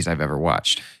worst movies I've ever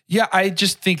watched. Yeah, I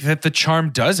just think that the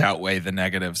charm does outweigh the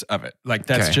negatives of it. Like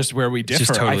that's just where we differ. It's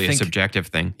just totally a subjective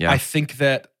thing. Yeah, I think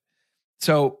that.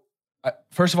 So,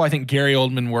 first of all, I think Gary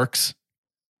Oldman works.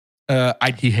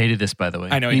 He hated this, by the way.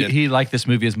 I know he did. He liked this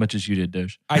movie as much as you did,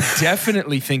 Doge. I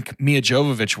definitely think Mia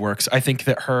Jovovich works. I think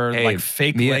that her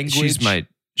fake language.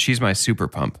 She's my super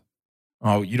pump.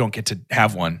 Oh, you don't get to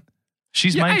have one.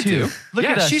 She's mine too. Look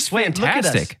at us. She's fantastic. Look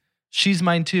at us. She's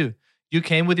mine too. You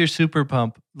came with your super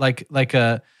pump like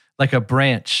a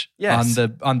branch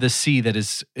on the sea that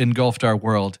has engulfed our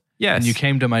world. Yes. And you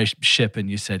came to my ship and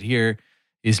you said, "Here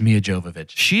is Mia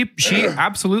Jovovich." She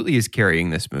absolutely is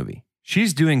carrying this movie.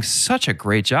 She's doing such a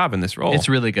great job in this role. It's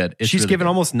really good. She's given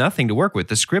almost nothing to work with.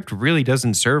 The script really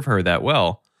doesn't serve her that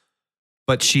well,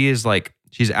 but she's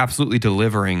absolutely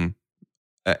delivering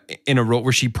in a role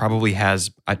where she probably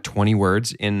has 20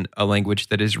 words in a language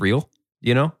that is real.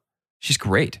 You know, she's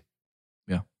great.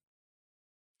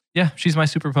 Yeah, she's my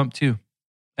super pump too.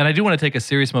 And I do want to take a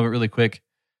serious moment really quick.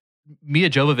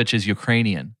 Mia Jovovich is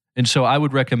Ukrainian. And so I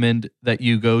would recommend that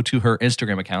you go to her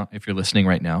Instagram account if you're listening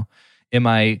right now.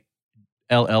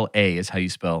 Milla is how you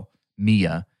spell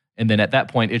Mia. And then at that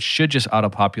point, it should just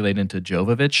auto-populate into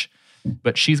Jovovich.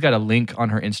 But she's got a link on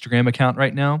her Instagram account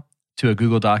right now to a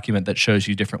Google document that shows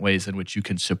you different ways in which you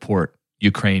can support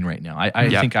Ukraine right now.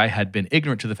 I think I had been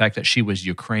ignorant to the fact that she was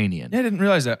Ukrainian. Yeah, I didn't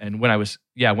realize that. And when I was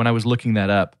looking that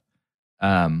up,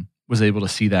 was able to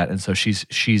see that. And so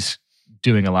she's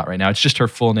doing a lot right now. It's just her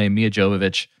full name, Mia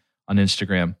Jovovich, on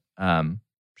Instagram.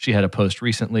 She had a post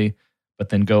recently, but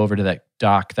then go over to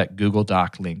that Google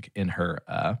Doc link in her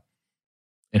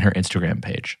Instagram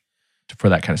page for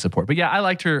that kind of support. But yeah, I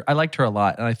liked her a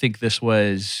lot. And I think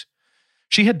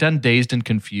she had done Dazed and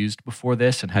Confused before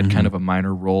this and had kind of a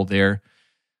minor role there.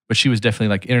 But she was definitely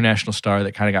like international star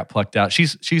that kind of got plucked out.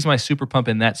 She's my super pump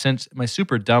in that sense. My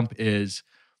super dump is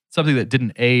something that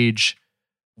didn't age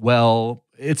well.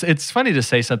 It's funny to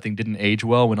say something didn't age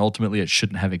well when ultimately it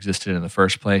shouldn't have existed in the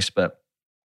first place. But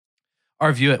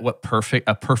our view at what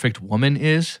a perfect woman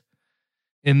is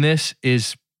in this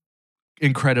is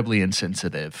incredibly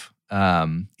insensitive.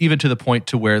 Even to the point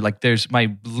to where like there's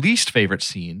my least favorite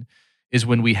scene is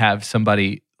when we have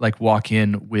somebody like walk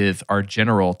in with our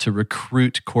general to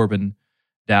recruit Corbin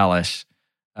Dallas.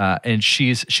 And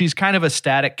she's kind of a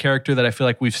static character that I feel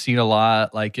like we've seen a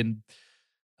lot, like in,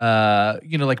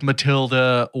 like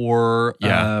Matilda or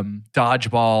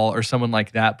Dodgeball or someone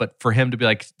like that. But for him to be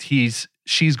like, she's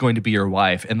going to be your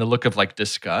wife, and the look of like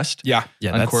disgust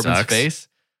on Corbin's face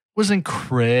was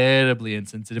incredibly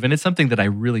insensitive. And it's something that I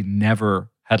really never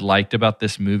had liked about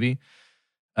this movie.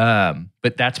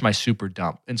 But that's my super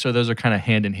dump. And so those are kind of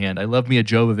hand in hand. I love Mia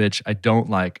Jovovich. I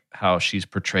don't like how she's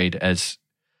portrayed as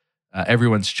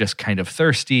everyone's just kind of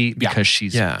thirsty because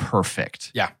she's perfect.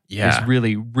 Yeah. It's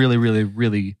really, really, really,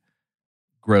 really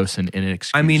gross and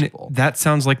inexcusable. I mean, that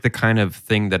sounds like the kind of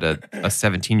thing that a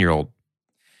 17-year-old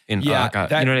you know what I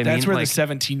mean? That's where like, the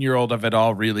 17-year-old of it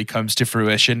all really comes to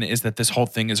fruition, is that this whole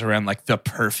thing is around like the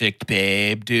perfect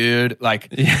babe, dude. Like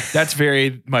that's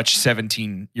very much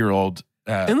 17-year-old.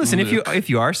 And listen, Luke. if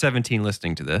you are 17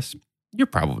 listening to this, you're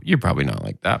probably not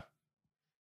like that.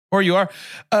 Or you are.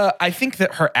 I think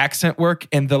that her accent work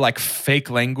and the like fake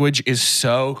language is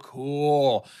so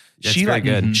cool. That's very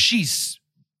good.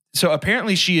 So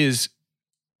apparently she is,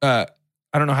 I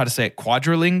don't know how to say it,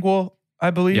 quadrilingual,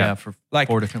 I believe. Yeah, for like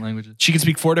 4 different languages. She can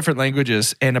speak 4 different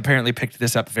languages and apparently picked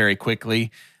this up very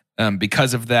quickly.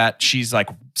 Because of that, she's like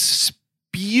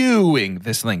spewing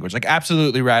this language, like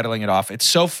absolutely rattling it off. It's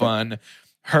so fun.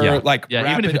 Her rapid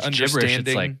even if it's understanding. gibberish,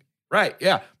 it's like, right,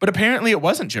 yeah. But apparently it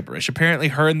wasn't gibberish. Apparently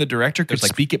her and the director could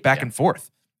speak it back and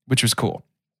forth, which was cool.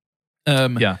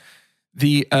 The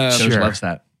Doge loves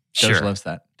that. Doge loves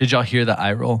that. Did y'all hear the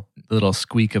eye roll? The little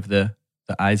squeak of the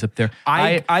eyes up there?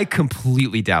 I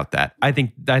completely doubt that. I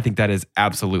think that is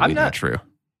absolutely not true.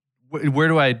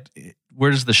 Where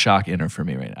does the shock enter for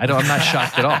me right now? I'm not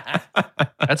shocked at all.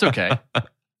 That's okay.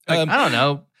 I don't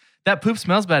know. That poop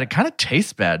smells bad. It kind of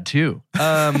tastes bad too.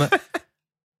 Mia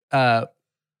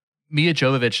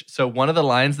Jovovich. So one of the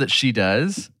lines that she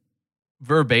does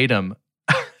verbatim,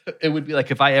 it would be like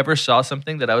if I ever saw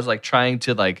something that I was like trying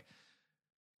to like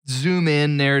zoom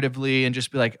in narratively and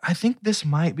just be like, I think this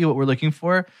might be what we're looking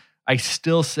for. I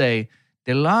still say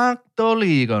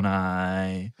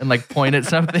 "delactoligonai" and like point at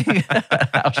something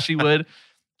how she would.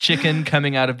 Chicken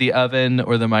coming out of the oven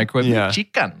or the microwave.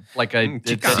 Chicken. Like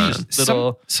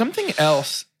something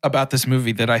else about this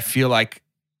movie that I feel like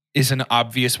is an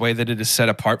obvious way that it is set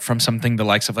apart from something the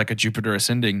likes of like a Jupiter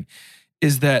Ascending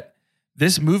is that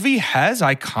this movie has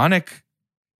iconic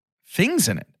things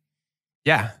in it.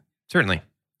 Yeah, certainly.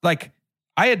 Like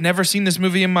I had never seen this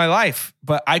movie in my life,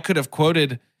 but I could have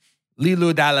quoted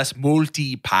Lilo Dallas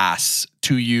Multipass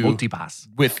to you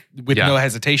with no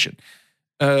hesitation.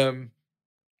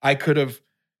 I could have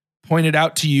pointed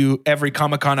out to you every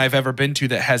Comic-Con I've ever been to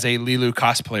that has a Lilu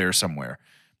cosplayer somewhere.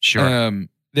 Sure.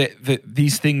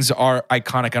 These things are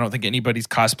iconic. I don't think anybody's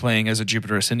cosplaying as a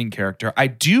Jupiter Ascending character. I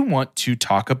do want to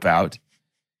talk about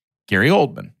Gary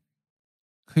Oldman,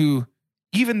 who,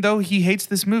 even though he hates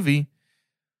this movie,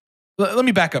 let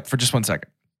me back up for just 1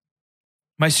 second.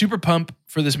 My super pump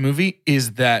for this movie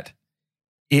is that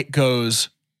it goes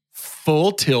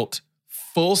full tilt,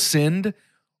 full send,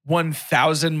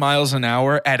 1,000 miles an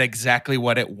hour at exactly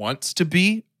what it wants to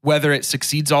be. Whether it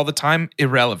succeeds all the time,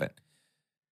 irrelevant.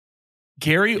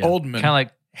 Gary Oldman, kind of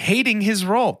like hating his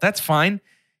role, that's fine,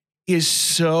 is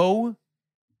so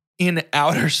in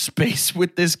outer space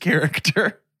with this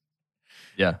character.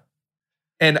 Yeah.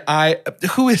 And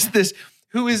who is this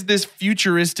who is this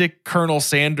futuristic Colonel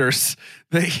Sanders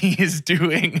that he is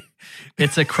doing?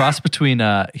 It's a cross between,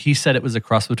 he said it was a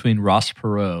cross between Ross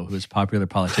Perot, who was a popular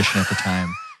politician at the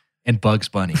time, and Bugs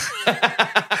Bunny.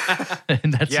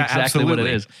 And that's exactly what it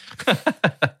is.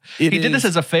 He did this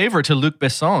as a favor to Luc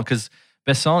Besson, because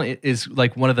Besson is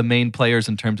like one of the main players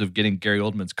in terms of getting Gary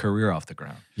Oldman's career off the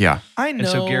ground. Yeah. I know. And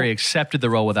so Gary accepted the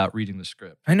role without reading the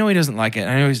script. I know he doesn't like it.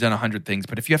 I know he's done 100 things,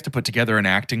 but if you have to put together an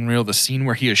acting reel, the scene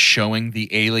where he is showing the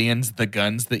aliens the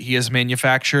guns that he has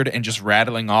manufactured and just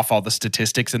rattling off all the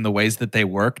statistics and the ways that they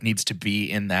work needs to be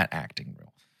in that acting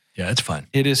reel. Yeah, it's fun.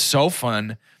 It is so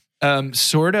fun.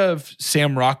 Sort of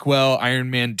Sam Rockwell, Iron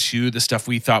Man 2, the stuff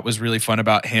we thought was really fun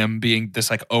about him being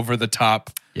this like over the top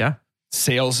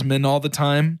salesman all the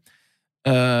time.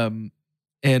 And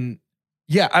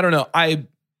yeah, I don't know.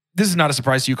 This is not a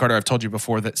surprise to you, Carter. I've told you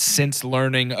before that since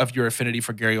learning of your affinity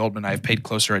for Gary Oldman, I've paid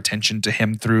closer attention to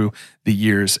him through the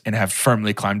years and have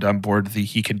firmly climbed on board the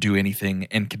he can do anything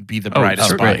and can be the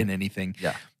brightest spot in anything.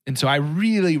 Yeah. And so I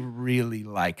really, really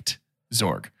liked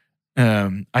Zorg.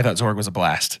 I thought Zorg was a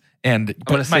blast.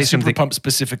 But my Super Pump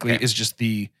specifically is just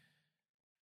the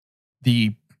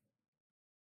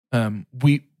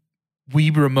we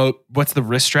remote, what's the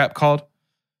wrist strap called?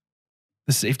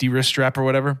 The safety wrist strap or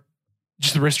whatever?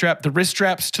 Just the wrist strap? The wrist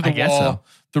straps to the wall. Guess so.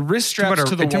 The wrist straps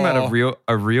to the wall. Talking about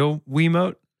a real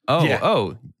Wiimote? Oh, Yeah.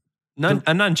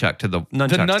 a nunchuck to the nunchucks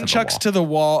The nunchucks to the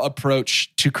wall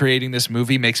approach to creating this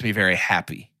movie makes me very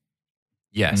happy.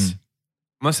 Yes.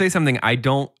 I must say something. I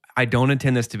don't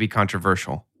intend this to be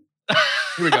controversial.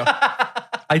 Here we go.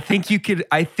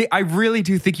 I really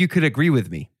do think you could agree with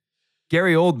me.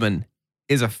 Gary Oldman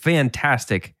is a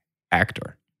fantastic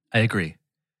actor. I agree.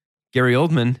 Gary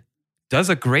Oldman does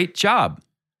a great job.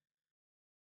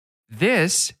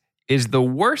 This is the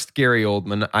worst Gary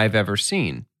Oldman I've ever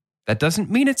seen. That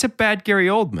doesn't mean it's a bad Gary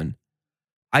Oldman.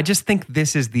 I just think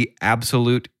this is the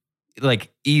absolute,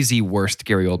 like, easy worst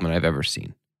Gary Oldman I've ever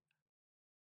seen.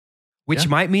 Which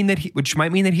might mean that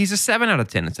he's a 7 out of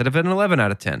 10 instead of an 11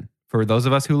 out of 10 for those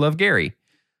of us who love Gary.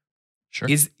 Sure.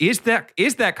 Is that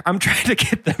I'm trying to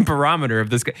get the barometer of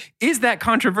this guy. Is that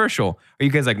controversial? Are you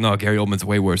guys like, no, Gary Oldman's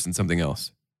way worse than something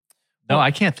else? No,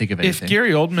 I can't think of anything. If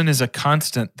Gary Oldman is a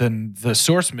constant, then the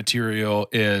source material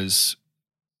is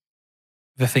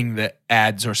the thing that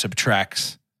adds or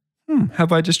subtracts.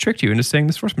 Have I just tricked you into saying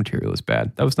the source material is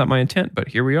bad? That was not my intent, but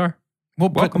here we are. Well,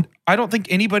 Welcome. but I don't think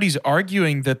anybody's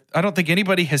arguing that. I don't think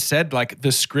anybody has said like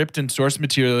the script and source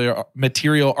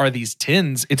material are these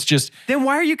 10s. It's just Then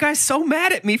why are you guys so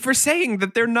mad at me for saying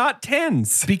that they're not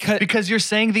 10s? because you're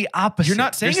saying the opposite. You're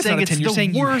not saying it's not a 10, you're the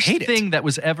saying you worst hate it. thing that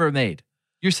was ever made.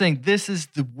 You're saying this is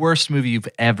the worst movie you've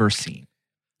ever seen.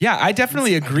 yeah, I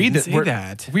definitely agree didn't say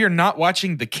that that. we are not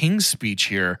watching the King's Speech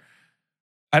here.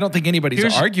 I don't think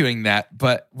anybody's arguing that,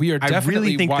 but we are I really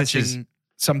definitely think this watching is-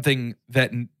 something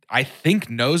that I think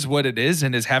knows what it is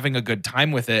and is having a good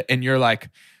time with it. And you're like,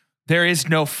 there is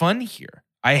no fun here.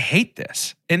 I hate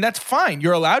this. And that's fine.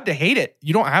 You're allowed to hate it.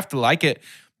 You don't have to like it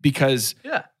because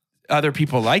other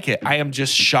people like it. I am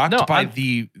just shocked by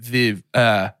the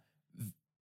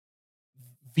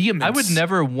vehemence. I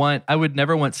would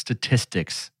never want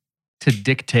statistics to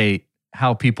dictate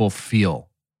how people feel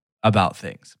about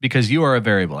things because you are a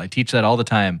variable. I teach that all the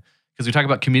time because we talk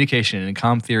about communication and in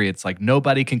comm theory, it's like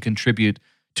nobody can contribute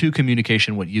to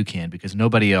communication what you can because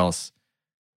nobody else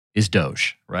is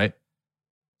Doge, right?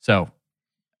 So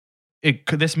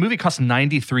this movie cost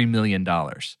 $93 million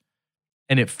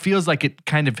and it feels like it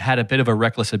kind of had a bit of a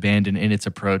reckless abandon in its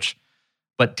approach.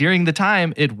 But during the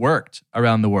time, it worked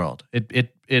around the world.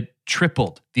 It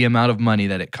tripled the amount of money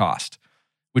that it cost,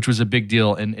 which was a big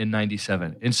deal in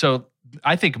 97. And so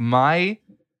I think my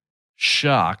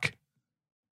shock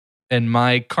and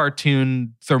my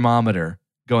cartoon thermometer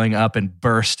going up and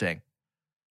bursting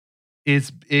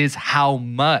is how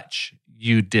much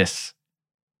you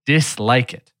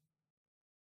dislike it.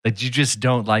 That you just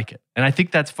don't like it. And I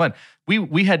think that's fun.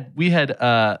 We had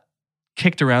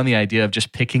kicked around the idea of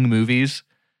just picking movies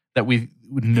that we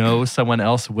know someone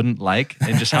else wouldn't like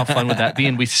and just how fun would that be?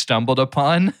 And we stumbled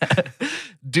upon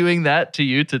doing that to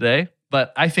you today.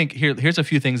 But I think here's a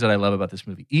few things that I love about this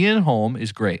movie. Ian Holm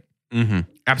is great. Mm-hmm.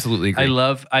 Absolutely agree.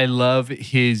 I love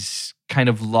his kind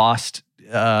of lost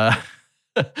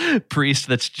priest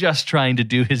that's just trying to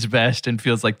do his best and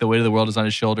feels like the weight of the world is on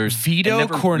his shoulders. Vito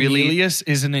Cornelius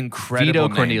is an incredible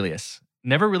name. Cornelius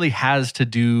never really has to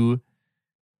do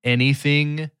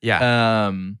anything.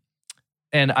 Yeah.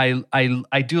 And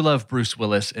I do love Bruce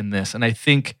Willis in this, and I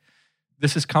think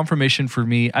this is confirmation for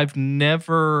me. I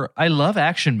love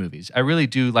action movies. I really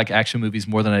do like action movies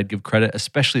more than I'd give credit,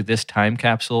 especially this time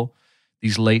capsule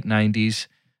these late 90s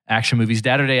action movies.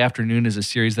 Saturday Afternoon is a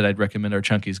series that I'd recommend our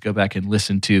chunkies go back and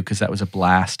listen to because that was a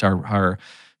blast. Our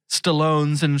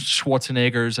Stallones and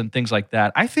Schwarzeneggers and things like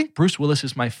that. I think Bruce Willis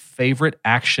is my favorite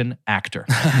action actor.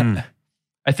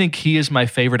 I think he is my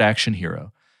favorite action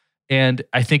hero. And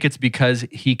I think it's because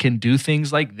he can do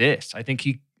things like this. I think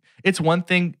it's one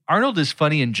thing. Arnold is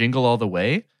funny in Jingle All the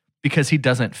Way because he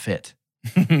doesn't fit.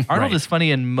 Arnold is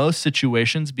funny in most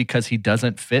situations because he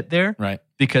doesn't fit there. Right.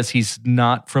 Because he's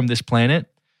not from this planet.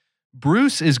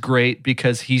 Bruce is great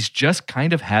because he's just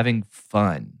kind of having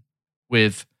fun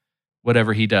with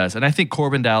whatever he does. And I think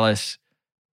Corbin Dallas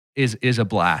is a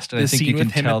blast. And The I think scene you can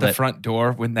with him tell at the that front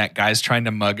door when that guy's trying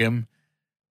to mug him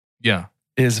yeah.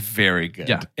 is very good.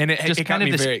 Yeah. And it Just got kind of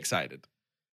me this- very excited.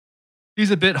 He's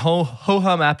a bit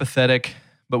ho-hum apathetic,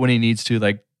 but when he needs to,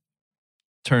 like,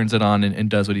 turns it on and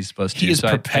does what he's supposed to. He is So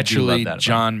I do love perpetually that about him.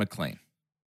 John McClane.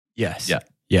 Yes. Yeah.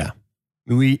 Yeah.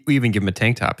 We even give him a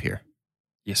tank top here.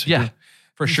 Yes, we Yeah, do.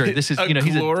 for sure. This is, a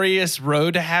he's glorious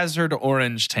road hazard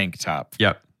orange tank top.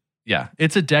 Yep. yeah,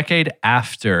 it's a decade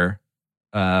after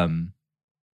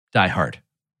Die Hard,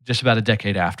 just about a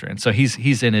decade after. And so he's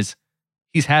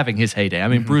having his heyday. I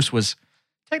mean, Bruce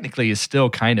is still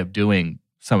kind of doing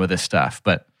some of this stuff,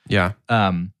 but Yeah.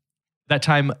 that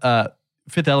time,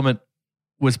 Fifth Element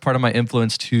was part of my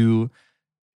influence to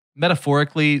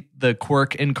metaphorically the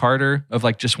quirk in Carter of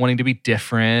like just wanting to be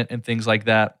different and things like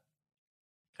that.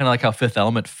 Kind of like how Fifth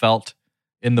Element felt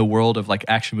in the world of like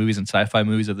action movies and sci-fi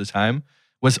movies of the time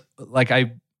was like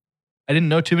I didn't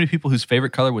know too many people whose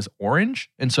favorite color was orange.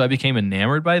 And so I became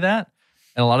enamored by that.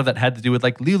 And a lot of that had to do with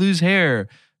like Lilu's hair,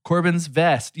 Corbin's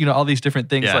vest, all these different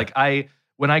things. Yeah. Like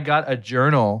when I got a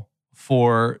journal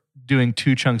for doing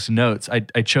Two Chunks notes,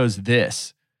 I chose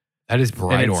this. That is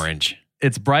bright it's- orange.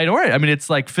 It's bright orange. I mean,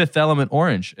 it's like Fifth Element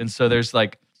orange. And so there's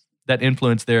like that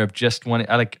influence there of just wanting,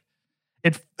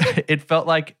 it felt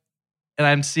like, and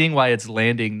I'm seeing why it's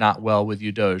landing not well with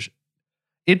you, Doge.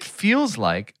 It feels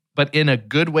like, but in a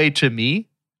good way to me,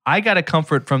 I got a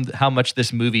comfort from how much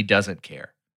this movie doesn't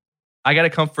care. I got a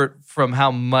comfort from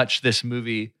how much this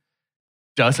movie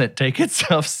doesn't take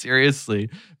itself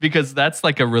seriously, because that's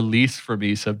like a release for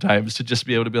me sometimes to just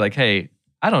be able to be like, hey,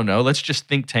 I don't know, let's just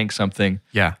think tank something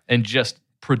Yeah. and just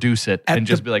produce it and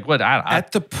just be like, what?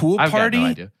 At the pool I've got no party,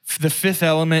 idea. the Fifth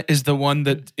Element is the one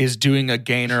that is doing a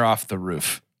gainer off the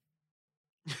roof.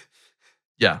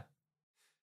 Yeah.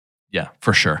 Yeah,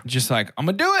 for sure. Just like, I'm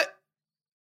going to do it.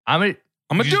 I'm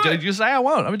gonna do it. You say I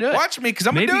won't. I'm gonna do it. Watch me because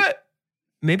I'm going to do it.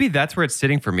 Maybe that's where it's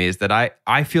sitting for me, is that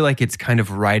I feel like it's kind of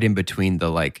right in between the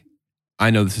like, I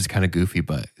know this is kind of goofy,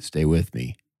 but stay with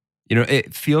me.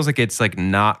 It feels like it's like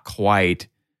not quite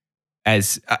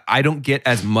as, I don't get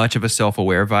as much of a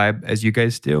self-aware vibe as you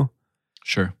guys do.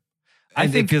 Sure. I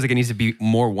think it feels like it needs to be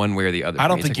more one way or the other. I for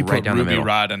don't me. It's think like you right put down the Ruby middle.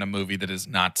 Rod in a movie that is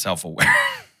not self-aware.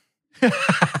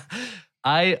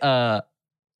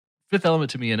 Fifth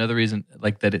Element to me, another reason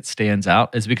like that it stands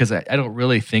out is because I don't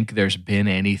really think there's been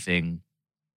anything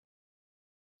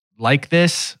like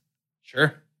this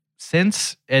Sure.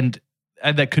 since, and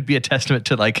that could be a testament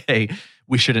to like, hey,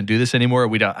 we shouldn't do this anymore.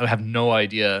 I have no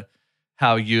idea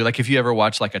how if you ever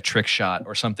watch like a trick shot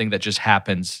or something that just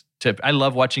happens to, I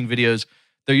love watching videos.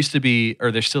 There used to be,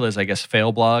 or there still is, I guess,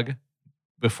 Fail Blog.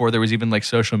 Before there was even like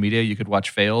social media, you could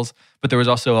watch fails, but there was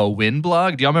also a win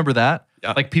blog. Do y'all remember that?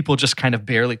 Yeah. Like people just kind of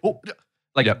barely,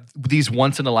 these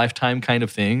once in a lifetime kind of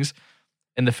things.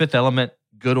 And the Fifth Element,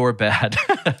 good or bad,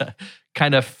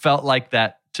 kind of felt like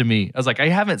that to me. I was like, I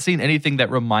haven't seen anything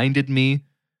that reminded me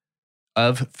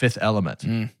of Fifth Element.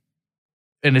 Mm.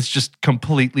 And it's just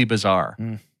completely bizarre.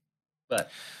 Mm. But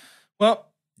Well,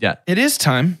 yeah, it is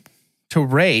time to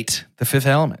rate the Fifth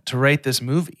Element, to rate this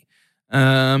movie.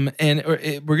 And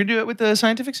we're going to do it with the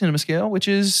scientific cinema scale, which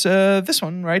is this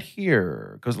one right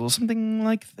here. It goes a little something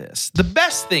like this. The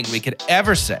best thing we could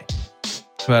ever say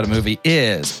about a movie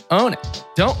is own it,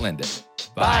 don't lend it,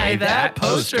 buy that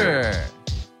poster.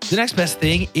 The next best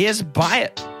thing is buy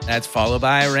it. That's followed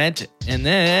by rent it and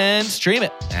then stream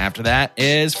it. After that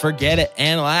is forget it.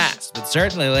 And last, but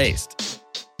certainly least,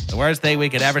 the worst thing we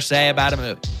could ever say about a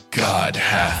movie. God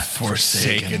hath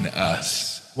forsaken us.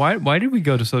 Why did we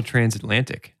go to so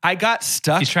transatlantic? I got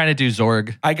stuck. he's trying to do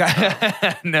Zorg. I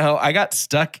got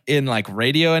stuck in like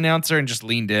radio announcer and just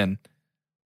leaned in.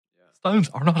 Stones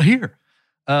are not here.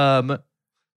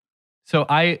 So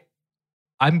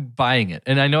I'm buying it,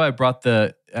 and I know I brought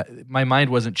my mind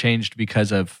wasn't changed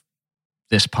because of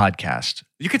this podcast.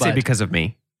 You could say But- because of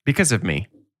me. Because of me.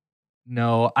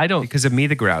 No, I don't. Because of me,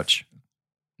 the grouch.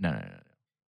 No.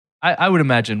 I would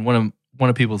imagine one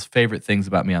of people's favorite things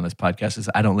about me on this podcast is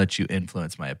I don't let you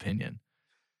influence my opinion.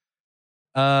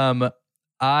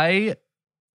 I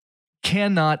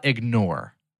cannot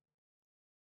ignore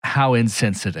how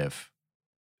insensitive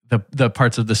the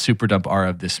parts of the super dump are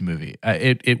of this movie.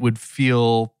 It would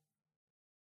feel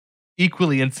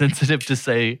equally insensitive to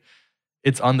say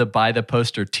it's on the buy the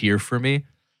poster tier for me.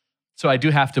 So I do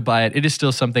have to buy it. It is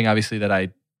still something, obviously, that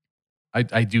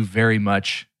I do very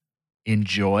much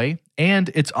enjoy. And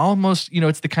it's almost,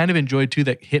 it's the kind of enjoy too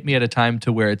that hit me at a time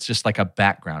to where it's just like a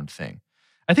background thing.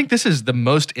 I think this is the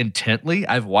most intently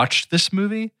I've watched this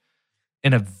movie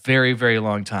in a very, very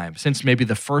long time, since maybe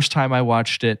the first time I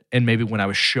watched it and maybe when I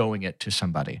was showing it to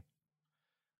somebody.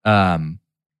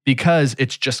 Because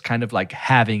it's just kind of like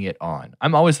having it on.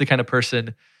 I'm always the kind of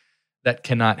person that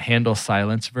cannot handle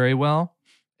silence very well.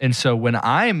 And so when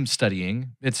I'm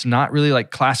studying, it's not really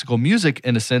like classical music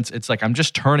in a sense. It's like I'm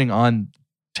just turning on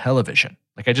television.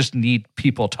 Like I just need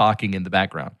people talking in the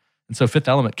background. And so Fifth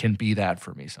Element can be that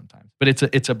for me sometimes. But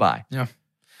it's a buy. Yeah.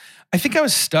 I think I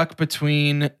was stuck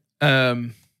between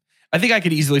I think I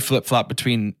could easily flip-flop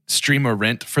between stream or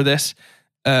rent for this.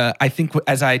 I think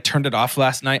as I turned it off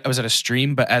last night, I was at a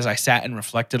stream, but as I sat and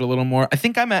reflected a little more, I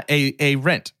think I'm at a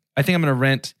rent. I think I'm going to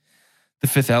rent The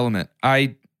Fifth Element.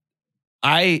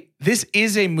 This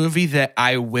is a movie that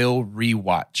I will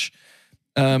rewatch.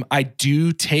 I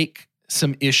do take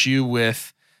some issue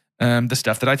with the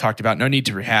stuff that I talked about. No need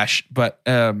to rehash, but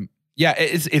yeah,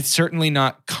 it's certainly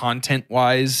not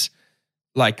content-wise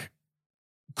like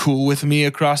cool with me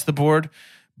across the board,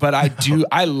 but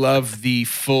I love the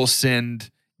full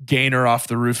send gainer off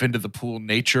the roof into the pool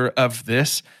nature of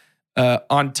this.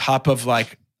 On top of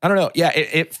like, I don't know. Yeah,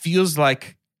 it feels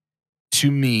like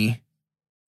to me,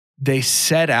 they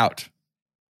set out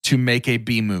to make a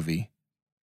B movie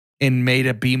and made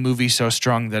a B movie so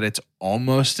strong that it's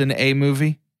almost an A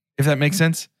movie, if that makes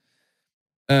sense.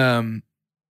 And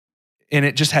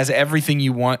it just has everything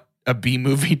you want a B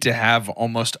movie to have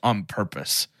almost on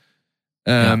purpose.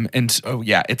 And so,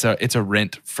 yeah, it's a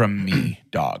rent from me,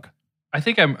 dog. I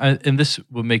think and this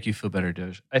will make you feel better,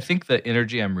 Doge. I think the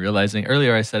energy I'm realizing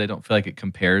earlier, I said I don't feel like it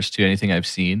compares to anything I've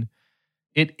seen.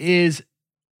 It is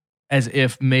as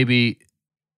if maybe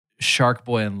Shark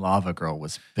Boy and Lava Girl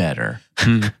was better.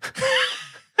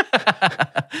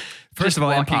 First of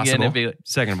all, impossible.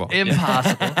 Second of all,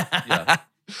 impossible. Yeah.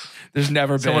 There's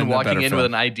never been someone walking in film. with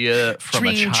an idea from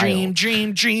a child.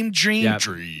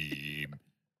 Dream.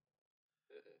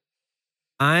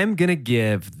 I'm gonna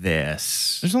give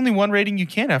this There's only one rating you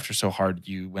can after so hard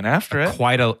you went after it.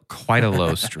 quite a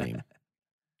low stream,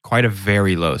 quite a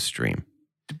very low stream.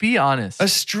 To be honest, A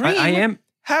stream. I am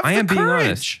the being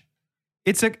courage.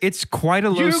 honest. It's quite a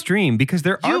low stream because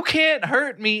there are. you can't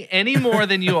hurt me any more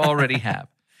than you already have.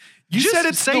 You Just said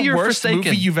it's say the you're worst forsaken.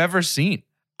 movie you've ever seen.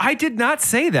 I did not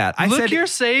say that. I Look said your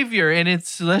savior in its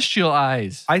celestial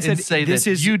eyes. I said and say this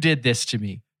that is- you did this to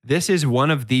me. this is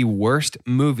one of the worst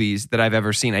movies that I've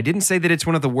ever seen. I didn't say that it's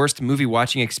one of the worst movie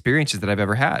watching experiences that I've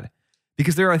ever had.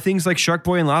 Because there are things like Shark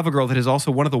Boy and Lava Girl that is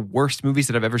also one of the worst movies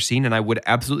that I've ever seen, and I would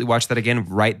absolutely watch that again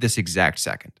right this exact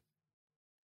second.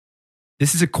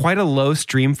 This is quite a low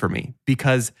stream for me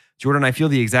because, Jordan, I feel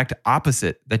the exact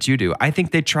opposite that you do. I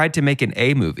think they tried to make an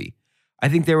A movie. I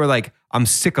think they were like, I'm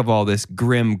sick of all this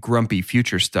grim, grumpy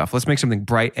future stuff. Let's make something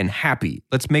bright and happy.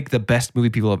 Let's make the best movie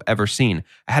people have ever seen.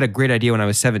 I had a great idea when I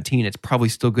was 17. It's probably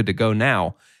still good to go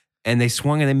now. And they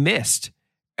swung and they missed.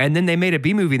 And then they made a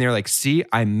B movie and they're like, see,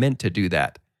 I meant to do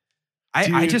that.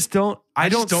 I just don't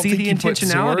see the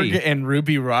intentionality. Zorg and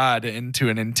Ruby Rod into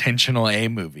an intentional A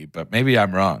movie, but maybe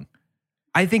I'm wrong.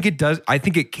 I think it does. I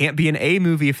think it can't be an A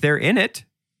movie if they're in it.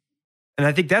 And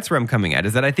I think that's where I'm coming at,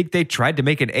 is that I think they tried to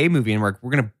make an A movie and we're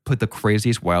going to put the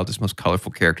craziest, wildest, most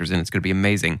colorful characters in. It's going to be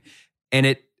amazing. And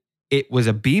it was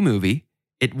a B movie.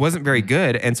 It wasn't very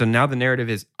good. And so now the narrative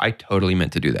is, I totally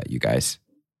meant to do that, you guys.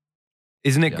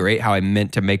 Isn't it great how I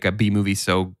meant to make a B movie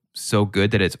so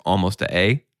good that it's almost an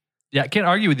A? Yeah, I can't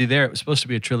argue with you there. It was supposed to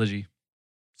be a trilogy.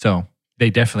 So they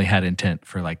definitely had intent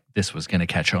for like, this was going to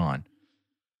catch on.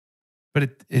 But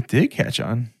it did catch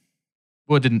on.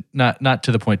 Well, it didn't, not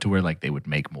to the point to where like they would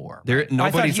make more. There, I thought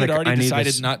nobody's he had like, already I need decided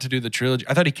this. not to do the trilogy.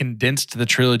 I thought he condensed the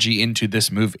trilogy into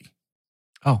this movie.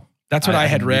 Oh, That's what I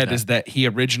had didn't read read, that. is that he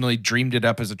originally dreamed it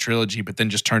up as a trilogy, but then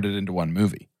just turned it into one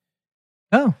movie.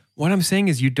 Oh, What I'm saying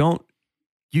is you don't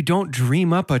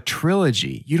dream up a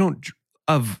trilogy. You don't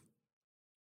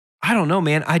I don't know,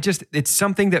 man. It's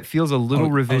something that feels a little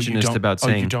revisionist about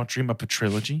saying. you don't dream up a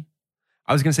trilogy?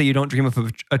 I was going to say you don't dream up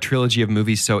a trilogy of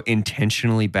movies so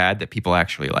intentionally bad that people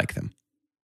actually like them.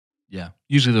 yeah.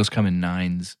 Usually those come in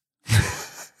 9s.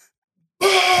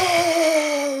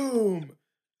 Boom!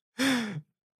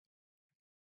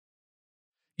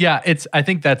 Yeah, I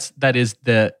think that is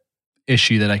the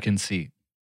issue that I can see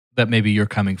that maybe you're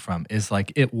coming from is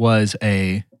like it was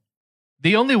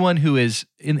the only one who is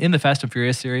in the Fast and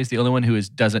Furious series, the only one who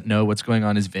doesn't know what's going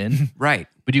on is Vin. Right.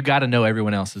 But you got to know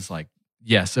everyone else is like,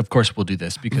 yes, of course we'll do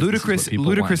this because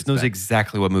Ludacris knows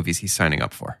exactly what movies he's signing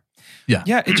up for. Yeah.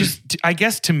 Yeah, it just, I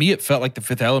guess to me, it felt like The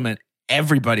Fifth Element.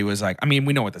 Everybody was like, I mean,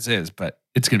 we know what this is, but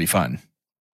it's going to be fun.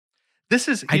 This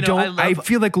is, I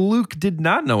feel like Luke did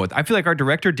not know it. I feel like our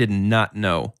director did not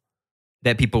know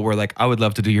that people were like, I would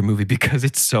love to do your movie because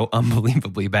it's so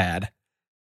unbelievably bad.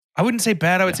 I wouldn't say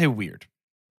bad. I would say weird.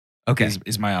 Okay.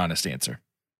 Is my honest answer.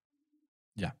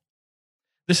 Yeah.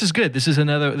 This is good. This is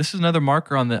another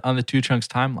marker on the Two Chunks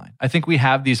timeline. I think we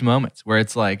have these moments where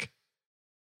it's like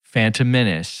Phantom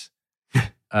Menace,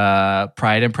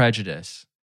 Pride and Prejudice.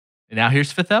 And now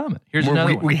here's Fifth Element. Here's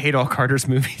another one. We hate all Carter's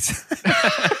movies.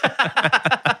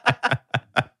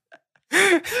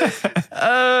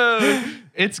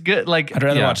 It's good. Like I'd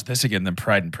rather watch this again than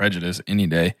Pride and Prejudice any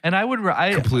day. And I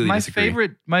completely disagree.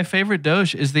 My favorite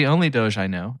Doge is the only Doge I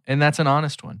know, and that's an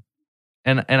honest one.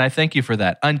 And I thank you for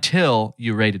that. Until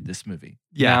you rated this movie.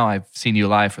 Yeah. Now I've seen you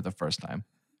live for the first time.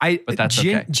 But that's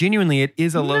okay. Genuinely, it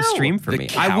is a low stream for me.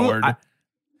 Coward.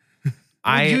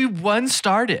 You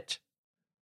 1-starred it.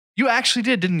 You actually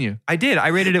did, didn't you? I did. I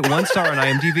rated it 1 star on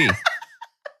IMDb.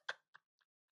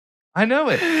 I know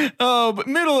it. Oh, but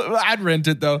I'd rent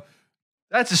it though.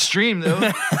 That's a stream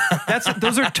though.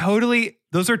 Those are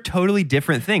totally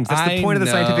different things. That's the point of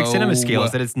the scientific cinema scale,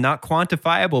 is that it's not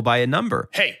quantifiable by a number.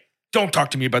 Hey, don't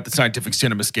talk to me about the scientific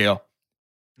cinema scale.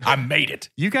 I made it.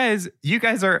 You guys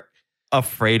are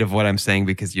afraid of what I'm saying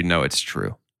because you know it's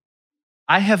true.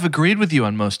 I have agreed with you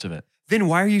on most of it. Then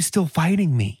why are you still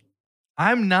fighting me?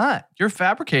 I'm not. You're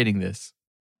fabricating this.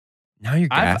 Now you're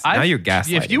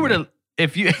gaslighting.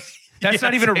 That's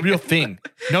not even a real thing.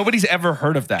 Nobody's ever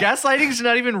heard of that. Gaslighting's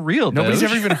not even real. Nobody's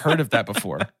Doge. ever even heard of that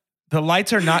before. The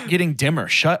lights are not getting dimmer.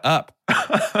 Shut up.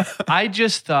 I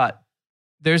just thought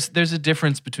there's a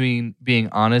difference between being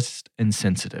honest and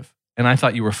sensitive. And I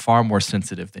thought you were far more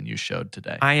sensitive than you showed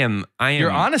today. I am.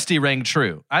 Your honesty rang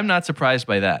true. I'm not surprised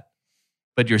by that.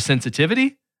 But your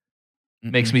sensitivity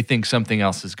makes me think something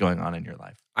else is going on in your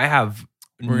life. I have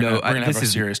We're gonna have a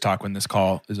serious talk when this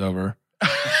call is over.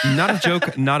 Not a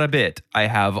joke, not a bit. I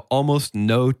have almost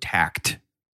no tact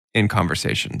in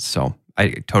conversations. So I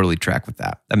totally track with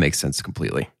that. That makes sense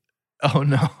completely. Oh,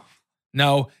 no.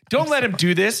 No, don't let him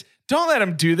do this. Don't let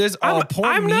him do this. Oh, poor me.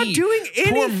 I'm not doing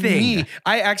Poor anything. me.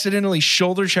 I accidentally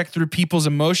shoulder checked through people's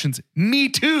emotions. Me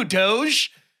too,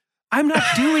 Doge. I'm not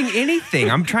doing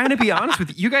anything. I'm trying to be honest with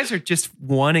you. You guys are just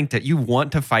you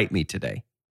want to fight me today.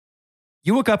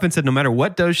 You woke up and said, no matter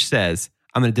what Doge says,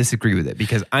 I'm going to disagree with it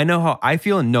because I know how I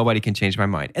feel and nobody can change my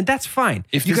mind. And that's fine.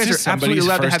 If you guys are absolutely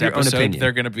allowed to have your own opinion.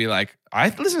 They're going to be like, I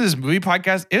listened to this movie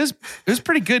podcast. It was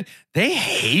pretty good. They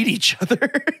hate each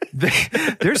other.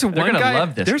 There's one guy.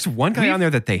 Love this. There's one guy on there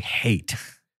that they hate.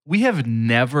 We have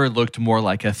never looked more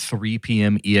like a 3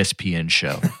 p.m. ESPN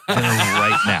show than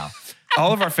right now.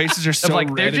 All of our faces are so like,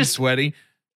 red and sweaty.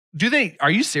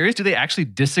 Are you serious? Do they actually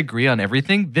disagree on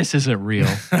everything? This isn't real.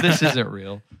 This isn't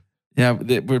real. Yeah,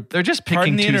 they're just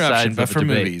picking the two interruption, sides but of for the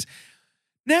debate. movies.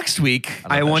 Next week,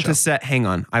 I want to set. Hang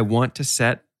on. I want to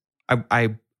set. I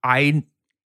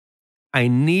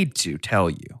need to tell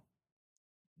you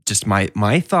just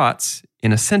my thoughts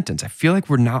in a sentence. I feel like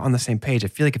we're not on the same page. I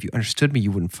feel like if you understood me,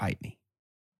 you wouldn't fight me.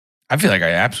 I feel like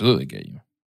I absolutely get you.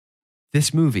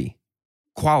 This movie,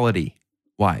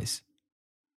 quality-wise,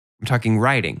 I'm talking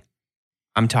writing.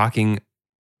 I'm talking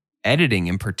editing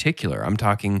in particular. I'm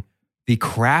talking the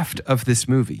craft of this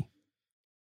movie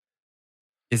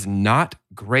is not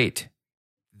great.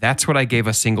 That's what I gave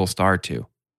a single star to.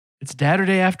 It's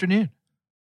Saturday afternoon.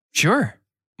 Sure.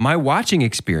 My watching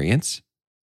experience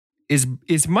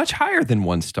is much higher than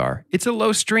 1 star. It's a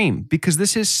low stream because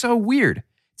this is so weird.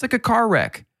 It's like a car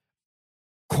wreck.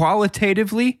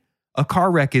 Qualitatively, a car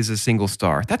wreck is a single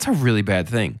star. That's a really bad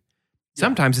thing.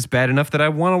 Sometimes it's bad enough that I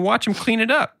want to watch them clean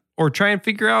it up or try and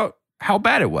figure out how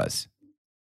bad it was.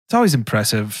 It's always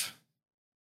impressive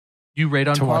You rate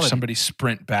on to quality. watch somebody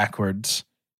sprint backwards.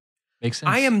 Makes sense.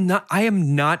 I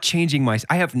am not changing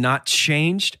I have not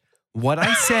changed what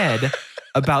I said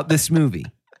about this movie.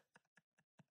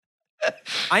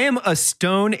 I am a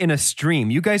stone in a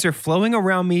stream. You guys are flowing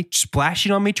around me,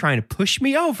 splashing on me, trying to push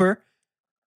me over.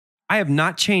 I have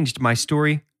not changed my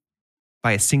story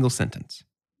by a single sentence.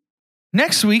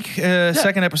 Next week,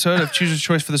 second episode of Chooser's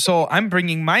Choice for the Soul, I'm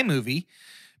bringing my movie,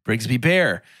 Brigsby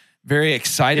Bear. Very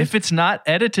excited. If it's not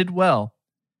edited well,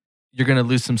 you're going to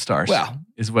lose some stars. Well,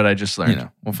 is what I just learned.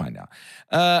 We'll find out.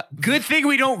 Good thing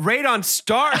we don't rate on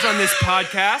stars on this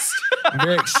podcast. I'm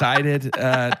very excited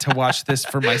to watch this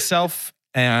for myself,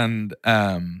 and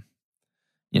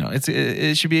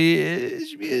it should be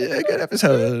a good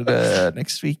episode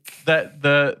next week.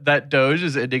 That Doge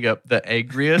is ending up the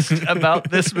angriest about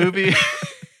this movie.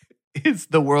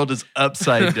 The world is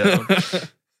upside down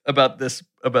about this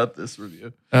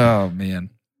review. Oh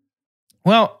man.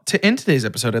 Well, to end today's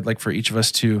episode, I'd like for each of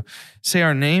us to say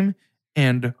our name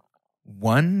and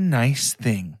one nice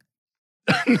thing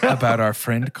about our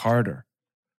friend Carter.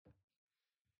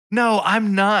 No,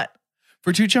 I'm not.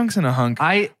 For 2 chunks and a hunk,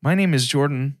 my name is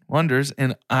Jordan Wonders,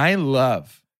 and I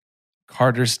love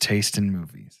Carter's taste in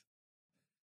movies.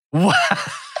 What?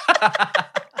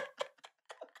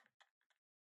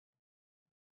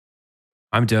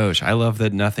 I'm Doge. I love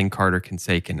that nothing Carter can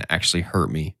say can actually hurt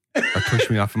me or push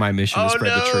me off of my mission to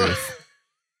spread the truth.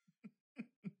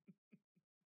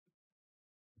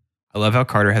 I love how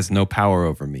Carter has no power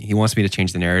over me. He wants me to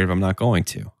change the narrative. I'm not going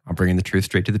to. I'm bringing the truth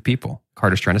straight to the people.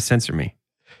 Carter's trying to censor me.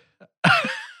 I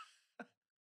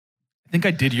think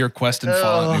I did your quest and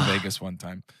Fallout New Vegas one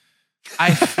time.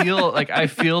 I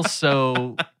feel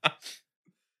so.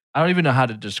 I don't even know how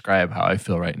to describe how I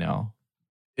feel right now.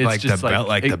 It's like just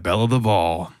the bell of the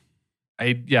ball.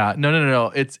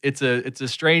 No. It's a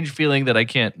strange feeling that I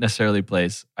can't necessarily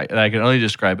place. I can only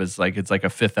describe as like it's like a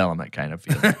Fifth Element kind of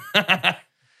feeling.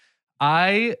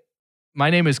 My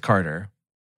name is Carter,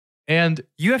 and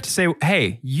you have to say,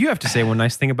 hey, you have to say one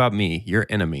nice thing about me, your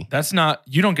enemy. That's not.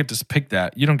 You don't get to pick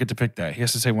that. You don't get to pick that. He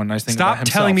has to say one nice thing. Stop about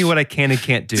himself. telling me what I can and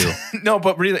can't do. No,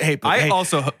 but really, I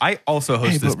also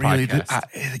host this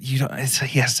podcast. You don't.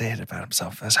 He has to say it about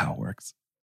himself. That's how it works.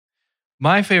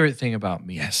 My favorite thing about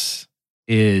me,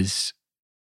 is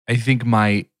I think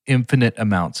my infinite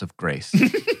amounts of grace.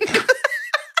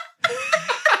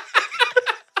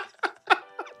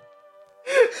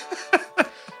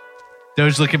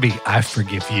 Don't look at me. I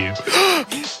forgive you.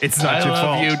 It's not your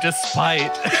fault. I love you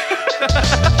despite.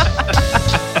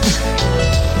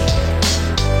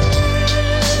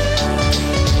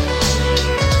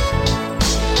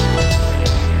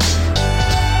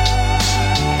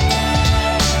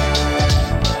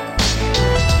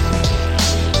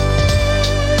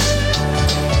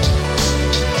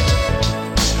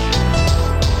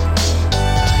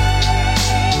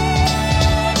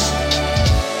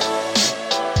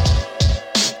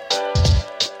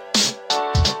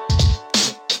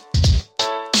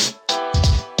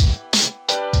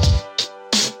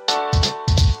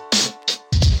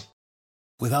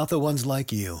 Without the ones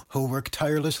like you, who work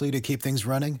tirelessly to keep things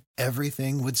running,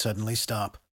 everything would suddenly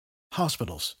stop.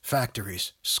 Hospitals,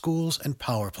 factories, schools, and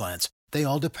power plants, they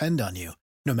all depend on you.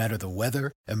 No matter the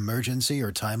weather, emergency,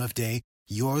 or time of day,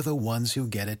 you're the ones who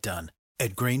get it done.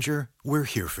 At Grainger, we're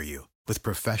here for you with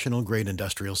professional-grade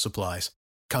industrial supplies.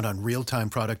 Count on real-time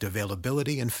product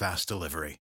availability and fast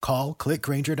delivery. Call, click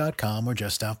Grainger.com, or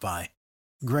just stop by.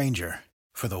 Grainger,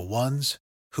 for the ones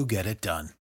who get it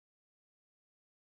done.